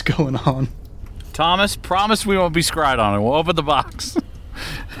see what's going on. Thomas, promise we won't be scryed on it. We'll open the box.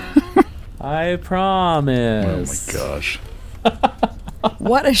 I promise. Oh my gosh.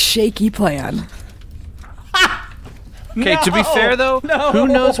 What a shaky plan. Okay, to be fair though, who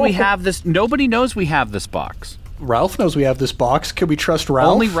knows we have this? Nobody knows we have this box. Ralph knows we have this box. Can we trust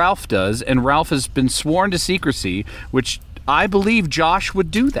Ralph? Only Ralph does, and Ralph has been sworn to secrecy, which I believe Josh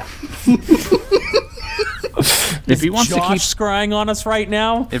would do that. If he wants Josh to keep scrying on us right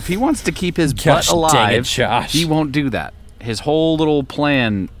now? If he wants to keep his Gosh butt dang alive, it, Josh. he won't do that. His whole little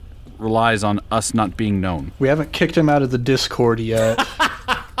plan relies on us not being known. We haven't kicked him out of the Discord yet.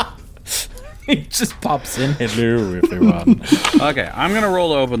 He just pops in. Hello, everyone. Okay, I'm gonna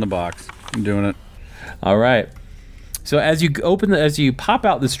roll to open the box. I'm doing it. All right. So as you pop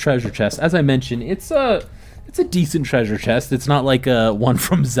out this treasure chest, as I mentioned, it's a decent treasure chest. It's not like one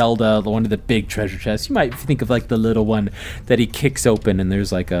from Zelda, one of the big treasure chests. You might think of like the little one that he kicks open and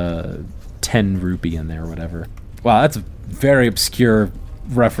there's like a 10 rupee in there or whatever. Wow, that's a very obscure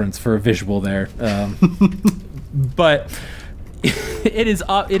reference for a visual there. But it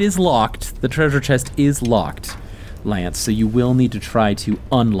is locked. The treasure chest is locked, Lance, so you will need to try to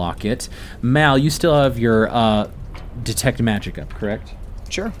unlock it. Mal, you still have your detect magic up, correct?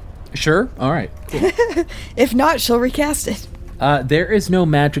 Sure. Sure? All right. Cool. If not, she'll recast it. There is no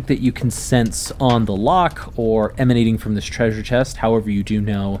magic that you can sense on the lock or emanating from this treasure chest. However, you do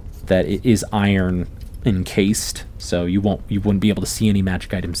know that it is iron encased, so you wouldn't be able to see any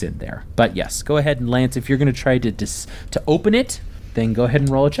magic items in there. But yes, go ahead and Lance, if you're going to try to open it, then go ahead and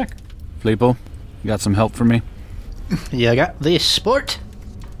roll a check. Fleeple, you got some help for me? You got this, sport.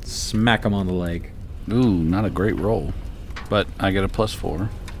 Smack him on the leg. Ooh, not a great roll, but I get a +4.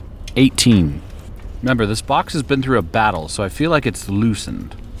 18. Remember, this box has been through a battle, so I feel like it's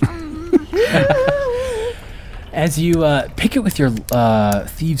loosened. As you pick it with your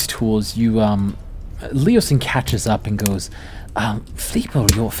thieves' tools, Leosin catches up and goes,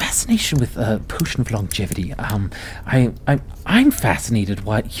 Fleeple, your fascination with potion of longevity, I'm fascinated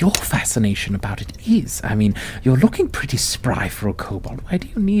what your fascination about it is. I mean, you're looking pretty spry for a kobold. Why do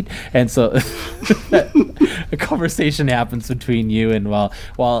you need... And so a conversation happens between you and while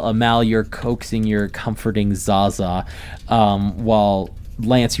Amal, you're coaxing, you're comforting Zaza, while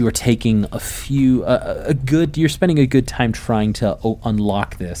Lance, you are taking you're spending a good time trying to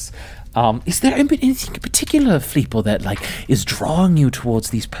unlock this. Is there anything in particular, Fleeple, that is drawing you towards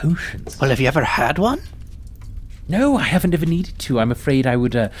these potions? Well, have you ever had one? No, I haven't ever needed to. I'm afraid I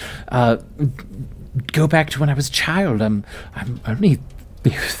would go back to when I was a child. I'm only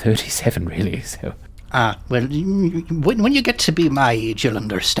 37, really. So. Well, when you get to be my age, you'll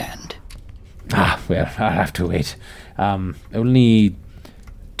understand. Well, I'll have to wait. Only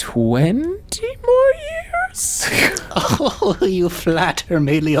 20 more years? Oh, you flatter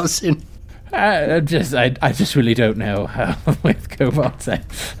me, Leosin. I just really don't know with kobolds. I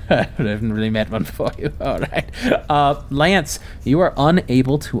haven't really met one before you. All right. Lance, you are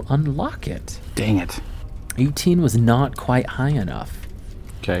unable to unlock it. Dang it. 18 was not quite high enough.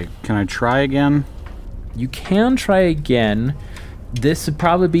 Okay, can I try again? You can try again. This would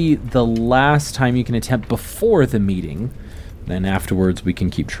probably be the last time you can attempt before the meeting. Then afterwards we can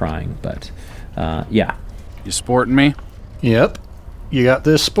keep trying, but yeah. You sporting me? Yep. You got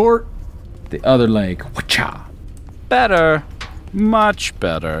this, sport? The other leg. Wacha. Better. Much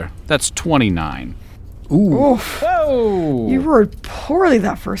better. That's 29. Ooh. Oof. Oh! You rolled poorly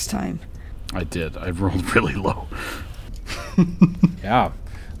that first time. I did. I rolled really low. Yeah.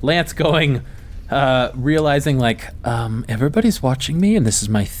 Lance going, realizing everybody's watching me and this is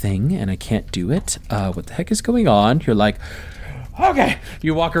my thing and I can't do it. What the heck is going on? You're like, okay.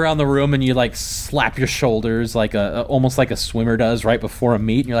 You walk around the room and you slap your shoulders almost like a swimmer does right before a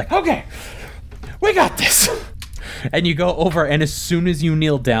meet. And you're like, okay, we got this. And you go over and as soon as you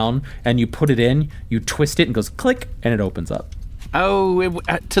kneel down and you put it in, you twist it and goes click and it opens up. Oh,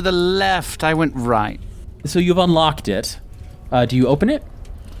 to the left. I went right. So you've unlocked it. Do you open it?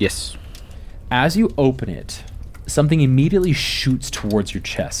 Yes. As you open it, something immediately shoots towards your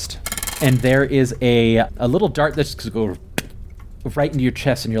chest. And there is a little dart that's going to go right into your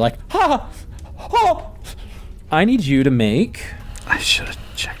chest, and you're like, ha! Oh! I need you to make I should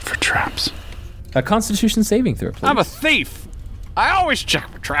have checked for traps. a Constitution saving throw, please. I'm a thief. I always check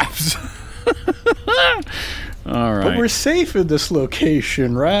for traps. All right. But we're safe in this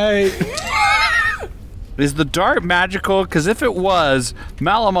location, right? Is the dart magical? Because if it was,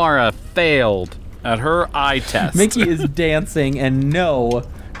 Malamara failed at her eye test. Mickey is dancing, and no,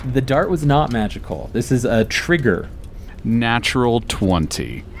 the dart was not magical. This is a trigger. Natural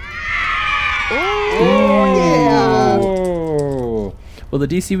 20. Oh. Well, the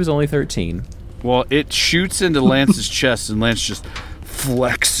DC was only 13. Well, it shoots into Lance's chest, and Lance just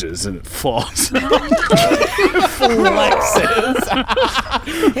flexes and it falls.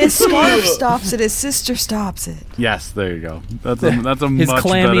 Flexes. His scarf stops it. His sister stops it. Yes, there you go. That's a His much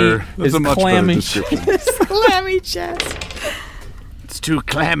clammy- better. his That's a much clammy- better description. His clammy chest. It's too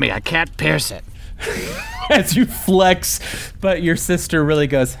clammy. I can't pierce it. As you flex, but your sister really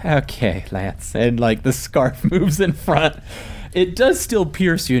goes, okay, Lance. And like the scarf moves in front. It does still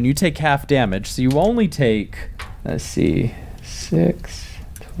pierce you and you take half damage. So you only take, let's see, 6,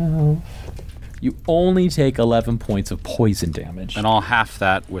 12. You only take 11 points of poison damage. And I'll half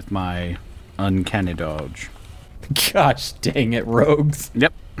that with my uncanny dodge. Gosh dang it, rogues.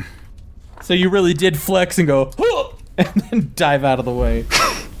 Yep. So you really did flex and go, "Huh," and then dive out of the way.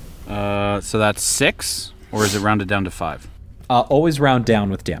 So that's 6, or is it rounded down to 5? Always round down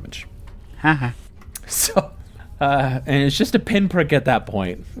with damage. Haha. So, and it's just a pinprick at that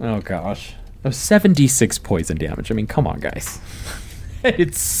point. Oh gosh. 76 poison damage. I mean, come on, guys.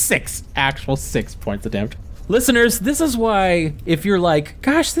 It's 6 points of damage. Listeners, this is why if you're like,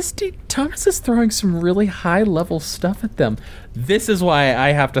 gosh, this dude, Thomas is throwing some really high level stuff at them. This is why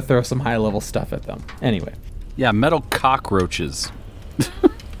I have to throw some high level stuff at them. Anyway. Yeah, metal cockroaches.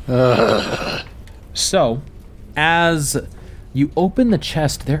 So, as you open the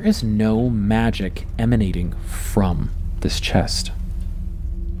chest, there is no magic emanating from this chest.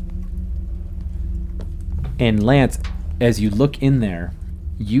 And Lance, as you look in there,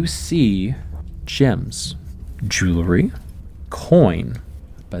 you see gems, jewelry, coin,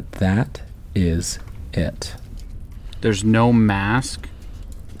 but that is it. There's no mask.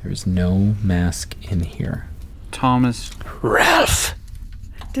 There's no mask in here. Thomas. Ralph!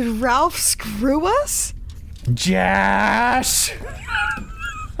 Did Ralph screw us? Josh!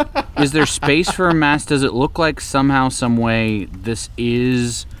 Is there space for a mask? Does it look like somehow, some way, this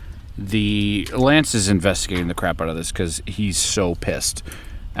is the... Lance is investigating the crap out of this because he's so pissed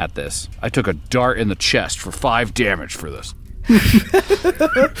at this. I took a dart in the chest for 5 damage for this.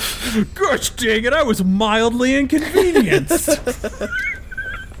 Gosh dang it, I was mildly inconvenienced.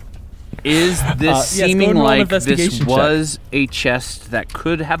 Is this yes, go seeming and roll an like this investigation was a chest that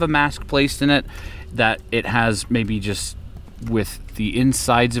could have a mask placed in it, that it has maybe just with the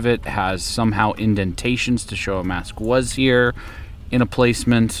insides of it has somehow indentations to show a mask was here in a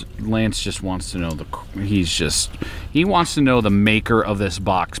placement? Lance just wants to know he wants to know the maker of this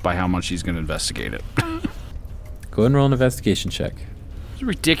box by how much he's going to investigate it. Go and roll an investigation check. It's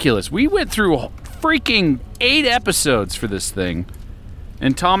ridiculous. We went through freaking 8 episodes for this thing.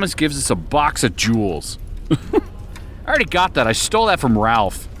 And Thomas gives us a box of jewels. I already got that. I stole that from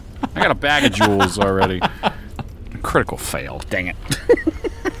Ralph. I got a bag of jewels already. Critical fail. Dang it.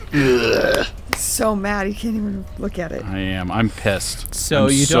 So mad he can't even look at it. I am. I'm pissed. So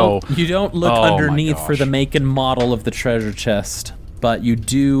I'm you don't look Oh my underneath for the gosh. make and model of the treasure chest, but you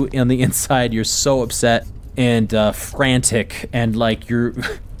do on the inside. You're so upset and frantic, and like you're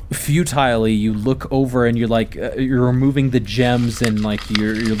futilely you look over and you're like you're removing the gems and like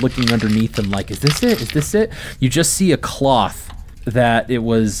you're looking underneath them like, is this it? You just see a cloth that it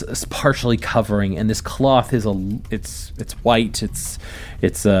was partially covering, and this cloth is it's white, it's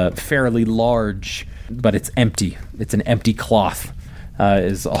fairly large, but it's empty. It's an empty cloth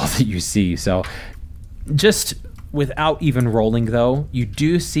is all that you see. So just without even rolling though, you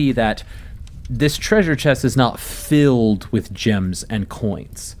do see that this treasure chest is not filled with gems and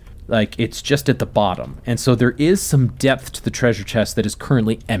coins. Like, it's just at the bottom. And so there is some depth to the treasure chest that is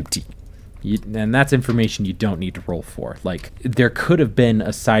currently empty. And that's information you don't need to roll for. Like, there could have been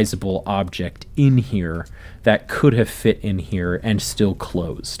a sizable object in here that could have fit in here and still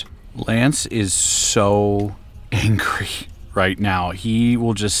closed. Lance is so angry right now. He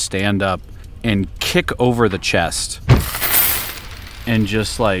will just stand up and kick over the chest and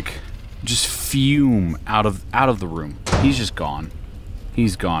just fume out of the room. He's just gone.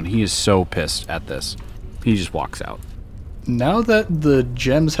 He's gone. He is so pissed at this. He just walks out. Now that the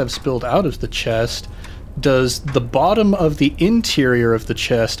gems have spilled out of the chest, does the bottom of the interior of the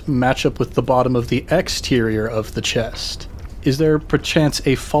chest match up with the bottom of the exterior of the chest? Is there perchance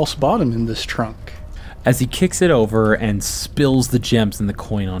a false bottom in this trunk? As he kicks it over and spills the gems and the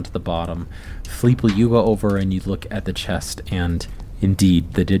coin onto the bottom, Fleeple, you go over and you look at the chest, and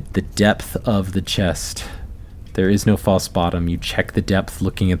indeed, the depth of the chest, there is no false bottom. You check the depth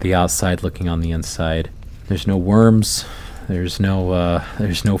looking at the outside, looking on the inside. There's no worms. There's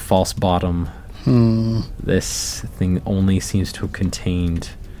no false bottom. This thing only seems to have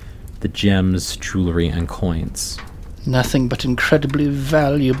contained the gems, jewelry, and coins. Nothing but incredibly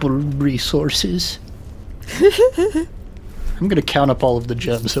valuable resources. I'm going to count up all of the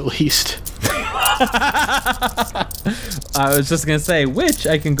gems at least. I was just going to say, which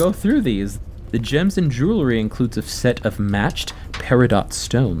I can go through these. The gems and jewelry includes a set of matched peridot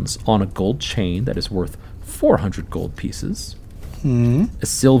stones on a gold chain that is worth 400 gold pieces. A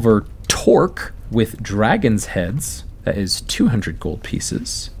silver torque with dragon's heads that is 200 gold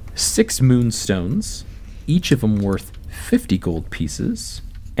pieces. 6 moonstones, each of them worth 50 gold pieces.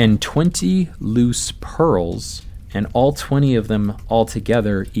 And 20 loose pearls, and all 20 of them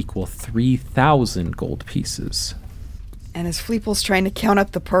altogether equal 3,000 gold pieces. And as Fleeple's trying to count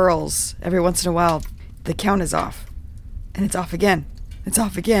up the pearls, every once in a while, the count is off. And it's off again. It's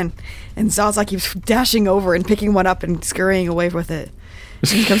off again. And Zaza keeps dashing over and picking one up and scurrying away with it. And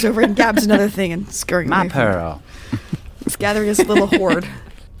he comes over and grabs another thing and scurrying away. My pearl. He's gathering his little hoard.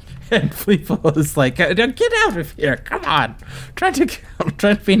 And Fleeple is like, get out of here, come on. Trying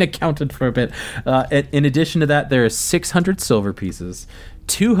to be an accountant for a bit. In addition to that, there are 600 silver pieces,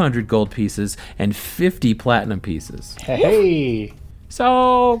 200 gold pieces, and 50 platinum pieces. Hey.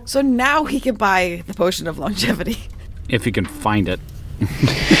 So now he can buy the potion of longevity. If you can find it.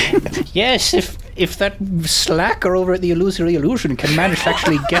 Yes, if that slacker over at the Illusory Illusion can manage to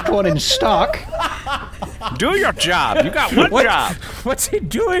actually get one in stock. Do your job. You got one job. What's he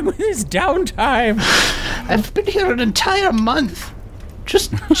doing with his downtime? I've been here an entire month.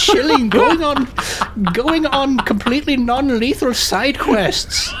 Just chilling, going on completely non-lethal side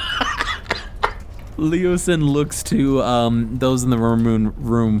quests. Leosin looks to those in the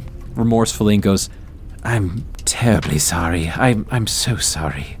room remorsefully and goes, I'm terribly sorry. I'm so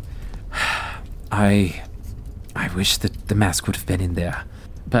sorry. I wish that the mask would have been in there.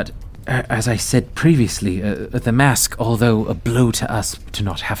 But as I said previously, the mask, although a blow to us to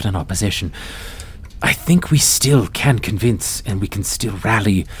not have it in opposition, I think we still can convince and we can still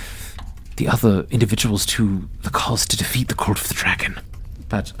rally the other individuals to the cause to defeat the Court of the Dragon.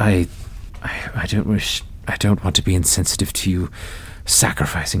 But I don't want to be insensitive to you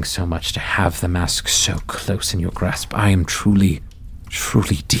sacrificing so much to have the mask so close in your grasp. I am truly,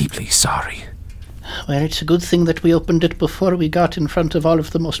 truly deeply sorry. Well, it's a good thing that we opened it before we got in front of all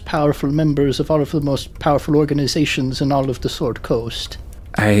of the most powerful members of all of the most powerful organizations in all of the Sword Coast.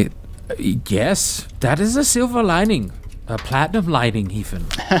 Yes, that is a silver lining. A platinum lining, even.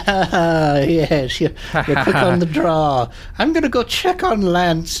 Yes, you're quick on the draw. I'm going to go check on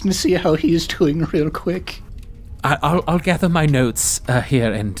Lance and see how he's doing real quick. I'll gather my notes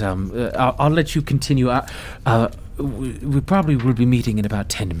here, and I'll let you continue. We probably will be meeting in about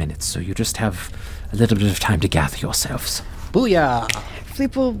 10 minutes, so you just have a little bit of time to gather yourselves. Booyah!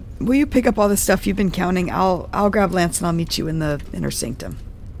 Fleeple, will you pick up all the stuff you've been counting? I'll grab Lance and I'll meet you in the inner sanctum.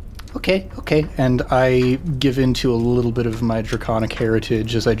 Okay. And I give into a little bit of my draconic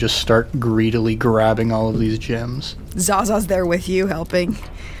heritage as I just start greedily grabbing all of these gems. Zaza's there with you, helping,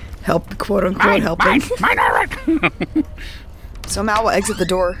 quote-unquote, helping. Mine. So Mal will exit the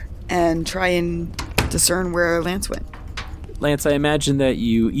door and try and discern where Lance went. Lance, I imagine that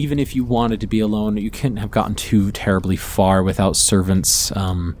you, even if you wanted to be alone, you couldn't have gotten too terribly far without servants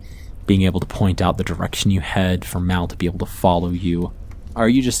being able to point out the direction you head for Mal to be able to follow you. Are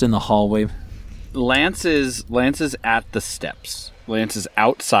you just in the hallway? Lance is at the steps. Lance is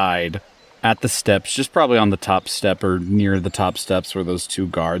outside at the steps, just probably on the top step or near the top steps where those two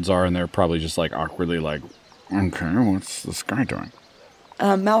guards are, and they're probably just like awkwardly like, okay, what's this guy doing?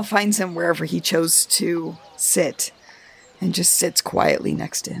 Mal finds him wherever he chose to sit and just sits quietly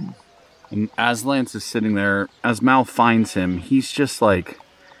next to him. And as Lance is sitting there, as Mal finds him, he's just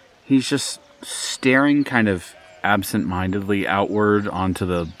staring kind of absent-mindedly outward onto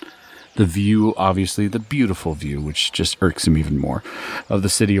the view, obviously the beautiful view, which just irks him even more, of the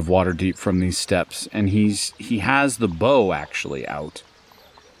city of Waterdeep from these steps. And he has the bow actually out,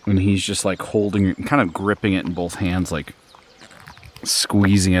 and he's just like holding it, kind of gripping it in both hands, like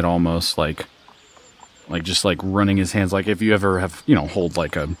squeezing it almost, like just like running his hands, like if you ever have, hold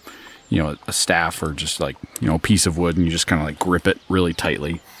like a staff or just like, a piece of wood and you just kind of like grip it really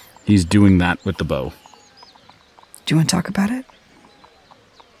tightly. He's doing that with the bow. Do you want to talk about it?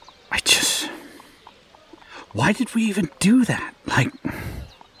 Why did we even do that? Like,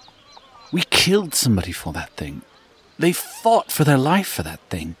 we killed somebody for that thing. They fought for their life for that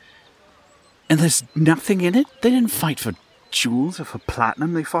thing. And there's nothing in it? They didn't fight for jewels or for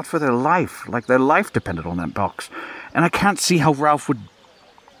platinum. They fought for their life. Like, their life depended on that box. And I can't see how Ralph would...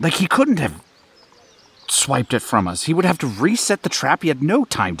 Like, he couldn't have swiped it from us. He would have to reset the trap. He had no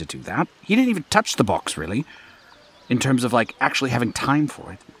time to do that. He didn't even touch the box, really. In terms of, like, actually having time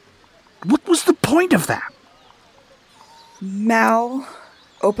for it. What was the point of that? Mal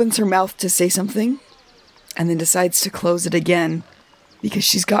opens her mouth to say something and then decides to close it again because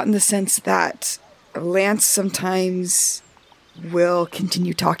she's gotten the sense that Lance sometimes will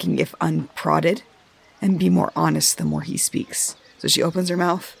continue talking if unprodded and be more honest the more he speaks. So she opens her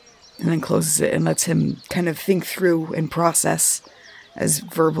mouth and then closes it and lets him kind of think through and process as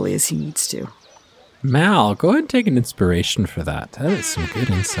verbally as he needs to. Mal, go ahead and take an inspiration for that. That is some good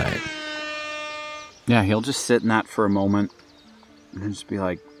insight. Yeah, he'll just sit in that for a moment and then just be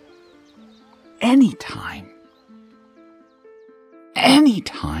like, anytime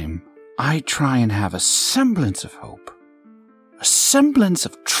I try and have a semblance of hope, a semblance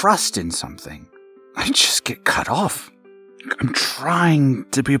of trust in something, I just get cut off. I'm trying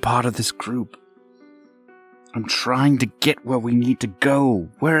to be a part of this group. I'm trying to get where we need to go,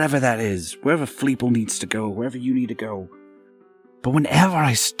 wherever that is, wherever Fleeple needs to go, wherever you need to go. But whenever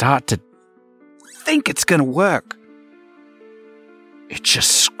I start to think it's gonna work, it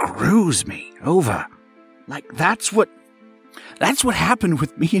just screws me over. Like, that's what happened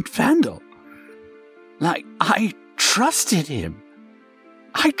with me and Vandal. Like, I trusted him.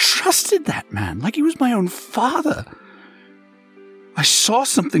 I trusted that man like he was my own father. I saw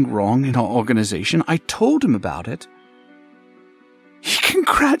something wrong in our organization. I told him about it. He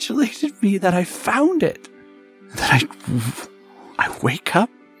congratulated me that I found it. That I wake up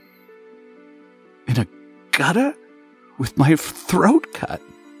in a gutter with my throat cut.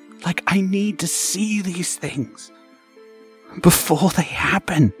 Like, I need to see these things before they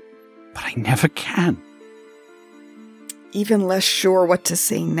happen, but I never can. Even less sure what to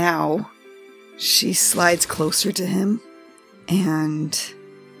say now, she slides closer to him, and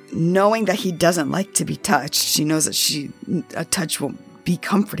knowing that he doesn't like to be touched, she knows that a touch won't be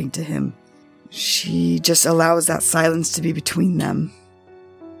comforting to him. She just allows that silence to be between them.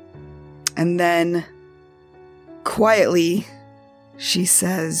 And then, quietly, she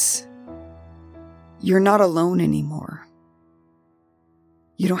says, "You're not alone anymore.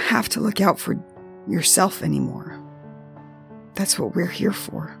 You don't have to look out for yourself anymore. That's what we're here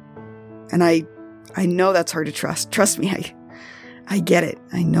for." And I know that's hard to trust. Trust me, I get it.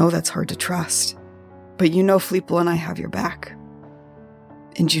 I know that's hard to trust. But you know Fleeple and I have your back.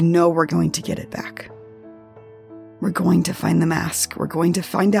 And you know we're going to get it back. We're going to find the mask. We're going to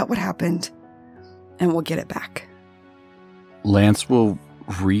find out what happened. And we'll get it back. Lance will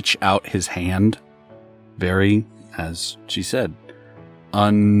reach out his hand, very, as she said,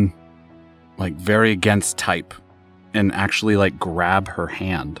 very against type, and actually like grab her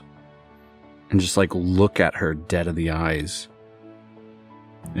hand and just like look at her dead of the eyes.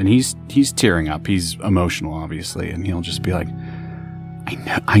 And he's tearing up. He's emotional, obviously, and he'll just be like,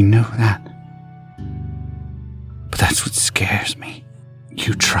 I know that. But that's what scares me.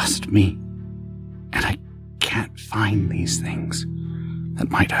 You trust me. And I can't find these things that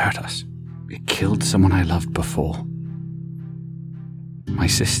might hurt us. It killed someone I loved before. My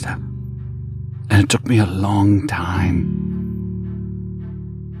sister. And it took me a long time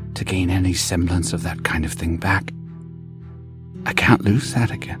to gain any semblance of that kind of thing back. I can't lose that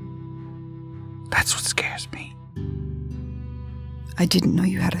again. That's what scares me. I didn't know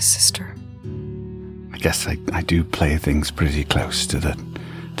you had a sister. I guess I do play things pretty close to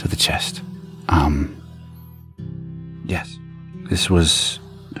the chest. Yes. This was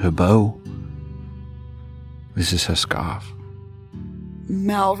her bow. This is her scarf.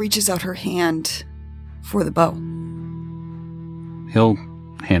 Mal reaches out her hand for the bow. He'll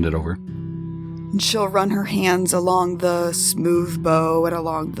hand it over. And she'll run her hands along the smooth bow and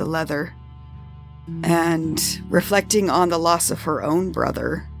along the leather. And reflecting on the loss of her own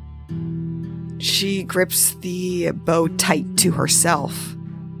brother, she grips the bow tight to herself.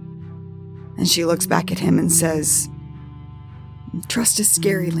 And she looks back at him and says, "Trust is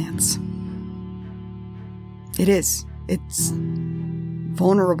scary, Lance. It is. It's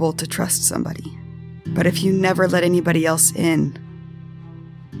vulnerable to trust somebody. But if you never let anybody else in,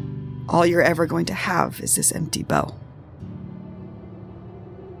 all you're ever going to have is this empty bow."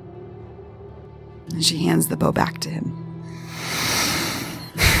 And she hands the bow back to him.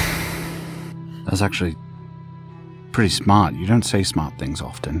 That's actually pretty smart. You don't say smart things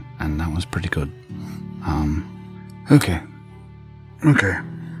often, and that was pretty good. Okay.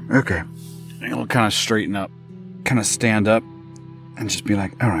 He'll kind of straighten up, kind of stand up, and just be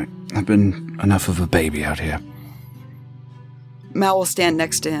like, all right, I've been enough of a baby out here. Mal will stand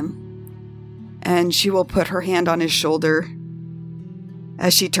next to him, and she will put her hand on his shoulder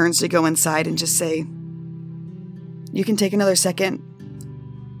as she turns to go inside and just say, "You can take another second,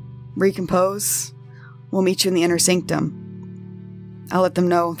 recompose. We'll meet you in the inner sanctum. I'll let them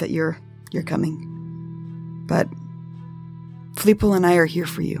know that you're coming. But Fleeple and I are here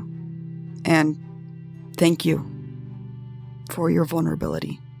for you. And thank you for your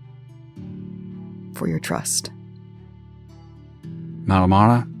vulnerability." for your trust.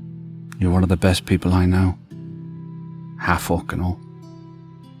 Malamara, you're one of the best people I know. Half-orc and all.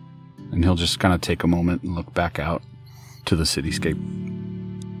 And he'll just kind of take a moment and look back out to the cityscape.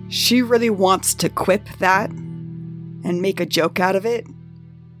 She really wants to quip that and make a joke out of it,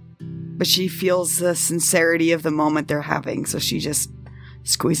 but she feels the sincerity of the moment they're having, so she just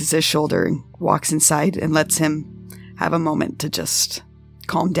squeezes his shoulder and walks inside and lets him have a moment to just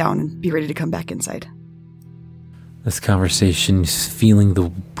calm down and be ready to come back inside. This conversation, feeling the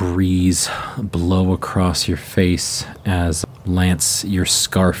breeze blow across your face as Lance, your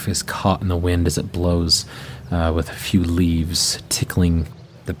scarf is caught in the wind as it blows with a few leaves tickling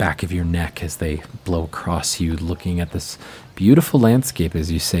the back of your neck as they blow across you, looking at this beautiful landscape,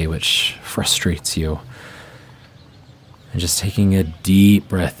 as you say, which frustrates you. And just taking a deep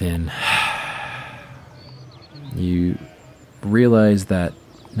breath in, you realize that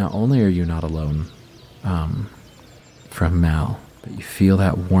not only are you not alone from Mal, but you feel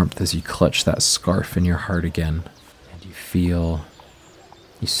that warmth as you clutch that scarf in your heart again. And you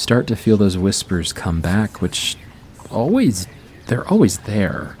start to feel those whispers come back, which they're always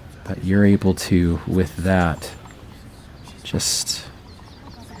there. But you're able to, with that, just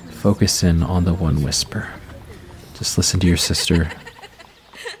focus in on the one whisper. Just listen to your sister.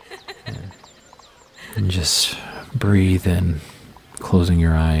 And just breathe in, closing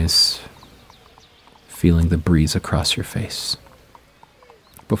your eyes, feeling the breeze across your face.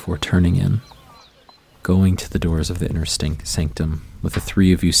 Before turning in, going to the doors of the inner sanctum, with the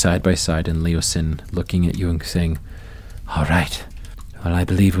three of you side by side and Leosin looking at you and saying, "All right, well, I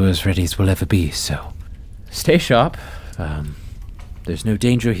believe we're as ready as we'll ever be, so stay sharp. There's no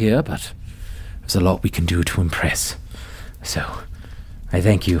danger here, but there's a lot we can do to impress. So, I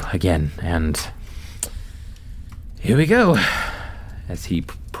thank you again, and here we go." As he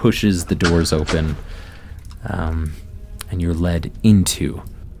pushes the doors open, and you're led into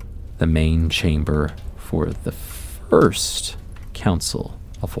the main chamber for the first Council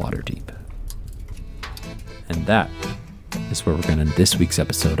of Waterdeep. And that is where we're going to end this week's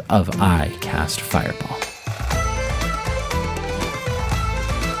episode of I Cast Fireball.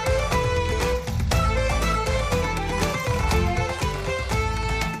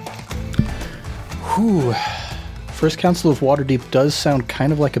 Whew. First Council of Waterdeep does sound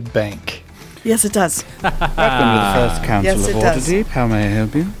kind of like a bank. Yes, it does. Welcome to the first Council Yes, of it does. Waterdeep. How may I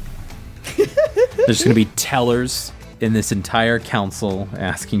help you? There's going to be tellers in this entire council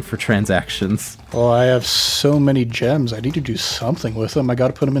asking for transactions. Oh, I have so many gems. I need to do something with them. I got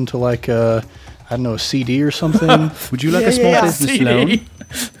to put them into like a CD or something. Would you like a small business CD. loan?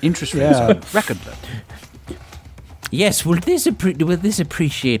 Interest rates, Yeah. record loan. Yes, will this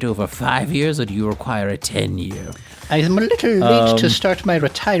appreciate over 5 years, or do you require a 10-year? I'm a little late to start my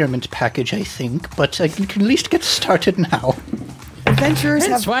retirement package, I think, but I can at least get started now. Adventurers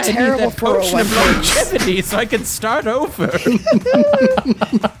have terrible 401k. longevity so I can start over.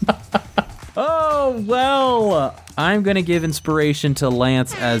 Oh, well, I'm going to give inspiration to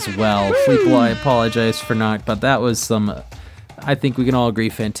Lance as well. Fleeple, I apologize for not, but that was some, I think we can all agree,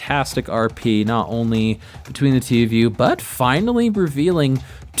 fantastic RP, not only between the two of you, but finally revealing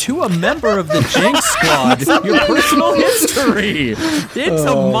to a member of the Jinx Squad your personal history. It's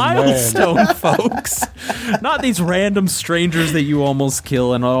a milestone, folks. Not these random strangers that you almost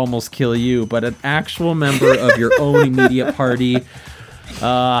kill and almost kill you, but an actual member of your own immediate party.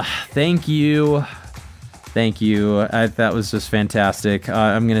 Thank you. Thank you. That was just fantastic.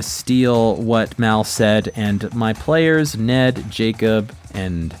 I'm going to steal what Mal said, and my players, Ned, Jacob,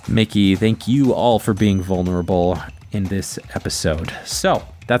 and Mickey, thank you all for being vulnerable in this episode. So,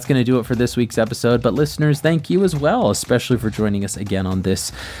 that's going to do it for this week's episode, but listeners, thank you as well, especially for joining us again on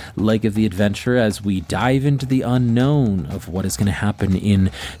this leg of the adventure as we dive into the unknown of what is going to happen in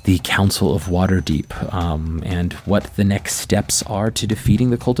the Council of Waterdeep, and what the next steps are to defeating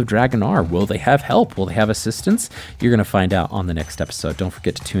the Cult of Dragonar. Will they have help? Will they have assistance? You're going to find out on the next episode. Don't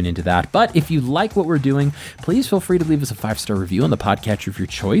forget to tune into that. But if you like what we're doing, please feel free to leave us a 5-star review on the podcatcher of your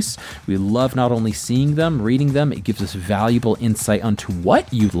choice. We love not only seeing them, reading them, it gives us valuable insight onto what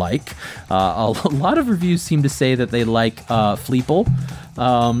you like. A lot of reviews seem to say that they like Fleeple,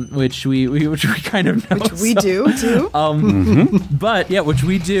 which we kind of know. Which we do too. But yeah, which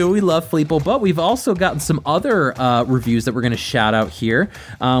we do. We love Fleeple, but we've also gotten some other reviews that we're going to shout out here.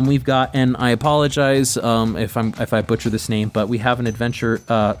 We've got, and I apologize if I butcher this name, but we have an adventure.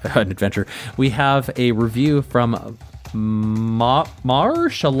 We have a review from Mar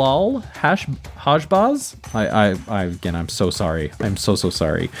Shalal Hajbaz. Again, I'm so sorry. I'm so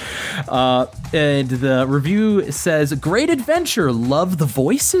sorry. And the review says, "Great adventure. Love the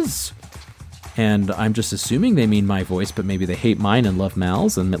voices." and I'm just assuming they mean my voice, but maybe they hate mine and love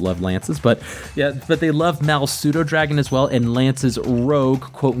Mal's and love Lance's. But they love Mal's Pseudo Dragon as well, and Lance's Rogue,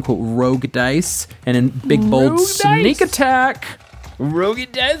 quote unquote, Rogue Dice, and in big bold Sneak Attack.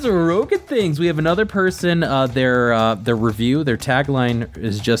 Rogue Dice or Rogue Things. We have another person. Their review, their tagline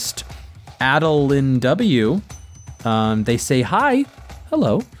is just Adeline W. They say hi,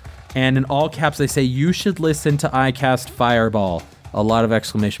 hello, and in all caps they say you should listen to iCast Fireball. A lot of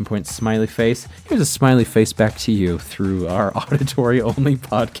exclamation points, smiley face. Here's a smiley face back to you through our auditory-only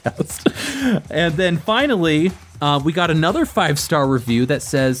podcast. And then finally, we got another 5-star review that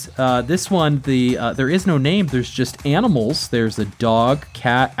says, this one, there is no name, there's just animals. There's a dog,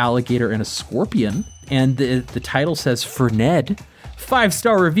 cat, alligator, and a scorpion. And the title says, for Ned.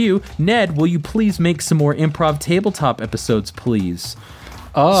 5-star review. Ned, will you please make some more improv tabletop episodes, please?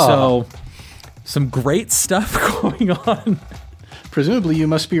 Oh. So, some great stuff going on. Presumably, you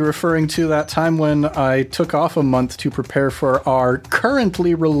must be referring to that time when I took off a month to prepare for our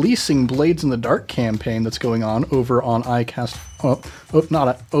currently releasing Blades in the Dark campaign that's going on over on iCast.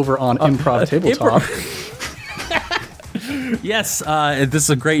 Over on Improv Tabletop. Yes, this is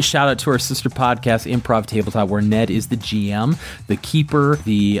a great shout out to our sister podcast, Improv Tabletop, where Ned is the GM, the keeper,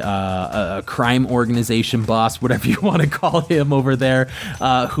 the crime organization boss, whatever you want to call him over there,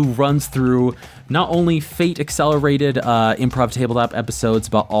 who runs through not only Fate Accelerated Improv Tabletop episodes,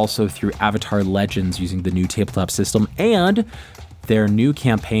 but also through Avatar Legends using the new tabletop system and their new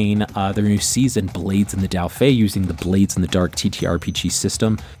campaign, their new season, Blades in the Dao Fei, using the Blades in the Dark TTRPG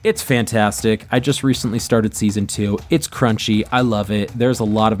system. It's fantastic. I just recently started season 2. It's crunchy. I love it. There's a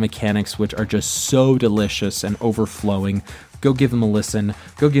lot of mechanics which are just so delicious and overflowing. Go give them a listen.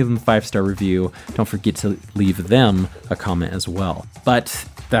 Go give them a 5-star review. Don't forget to leave them a comment as well. But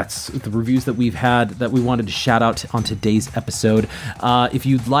that's the reviews that we've had that we wanted to shout out on today's episode. If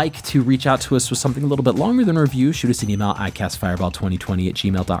you'd like to reach out to us with something a little bit longer than a review, shoot us an email,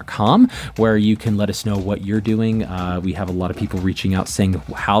 icastfireball2020@gmail.com, where you can let us know what you're doing. We have a lot of people reaching out saying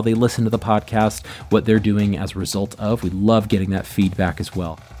how they listen to the podcast, what they're doing as a result of. We love getting that feedback as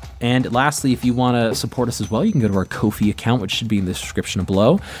well. And lastly, if you want to support us as well, you can go to our Ko-fi account, which should be in the description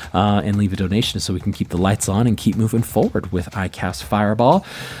below, and leave a donation so we can keep the lights on and keep moving forward with iCast Fireball.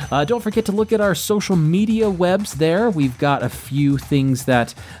 Don't forget to look at our social media webs there. We've got a few things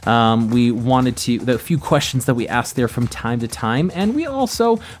that a few questions that we ask there from time to time. And we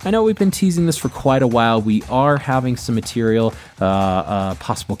also, I know we've been teasing this for quite a while, we are having some material,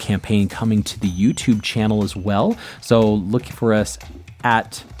 possible campaign coming to the YouTube channel as well. So look for us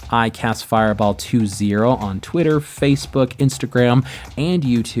at iCast Fireball 20 on Twitter, Facebook, Instagram, and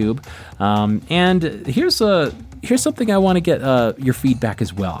YouTube. And here's something I want to get your feedback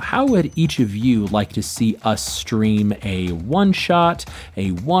as well. How would each of you like to see us stream a one-shot,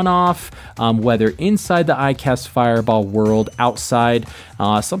 a one-off, whether inside the iCast Fireball world, outside,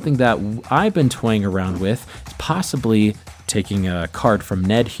 something that I've been toying around with, possibly taking a card from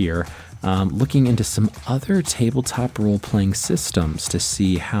Ned here, looking into some other tabletop role-playing systems to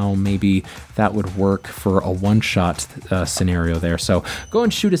see how maybe that would work for a one-shot scenario there. So go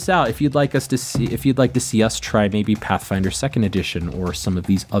and shoot us out if you'd like to see us try maybe Pathfinder 2nd Edition or some of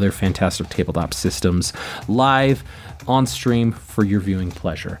these other fantastic tabletop systems live on stream for your viewing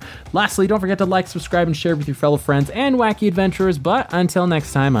pleasure. Lastly, don't forget to like, subscribe, and share with your fellow friends and wacky adventurers. But until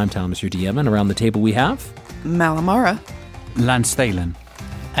next time, I'm Thomas, your DM, and around the table we have Malamara, Lance Thalen,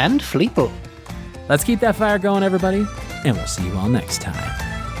 and Fleeple. Let's keep that fire going, everybody, and we'll see you all next time.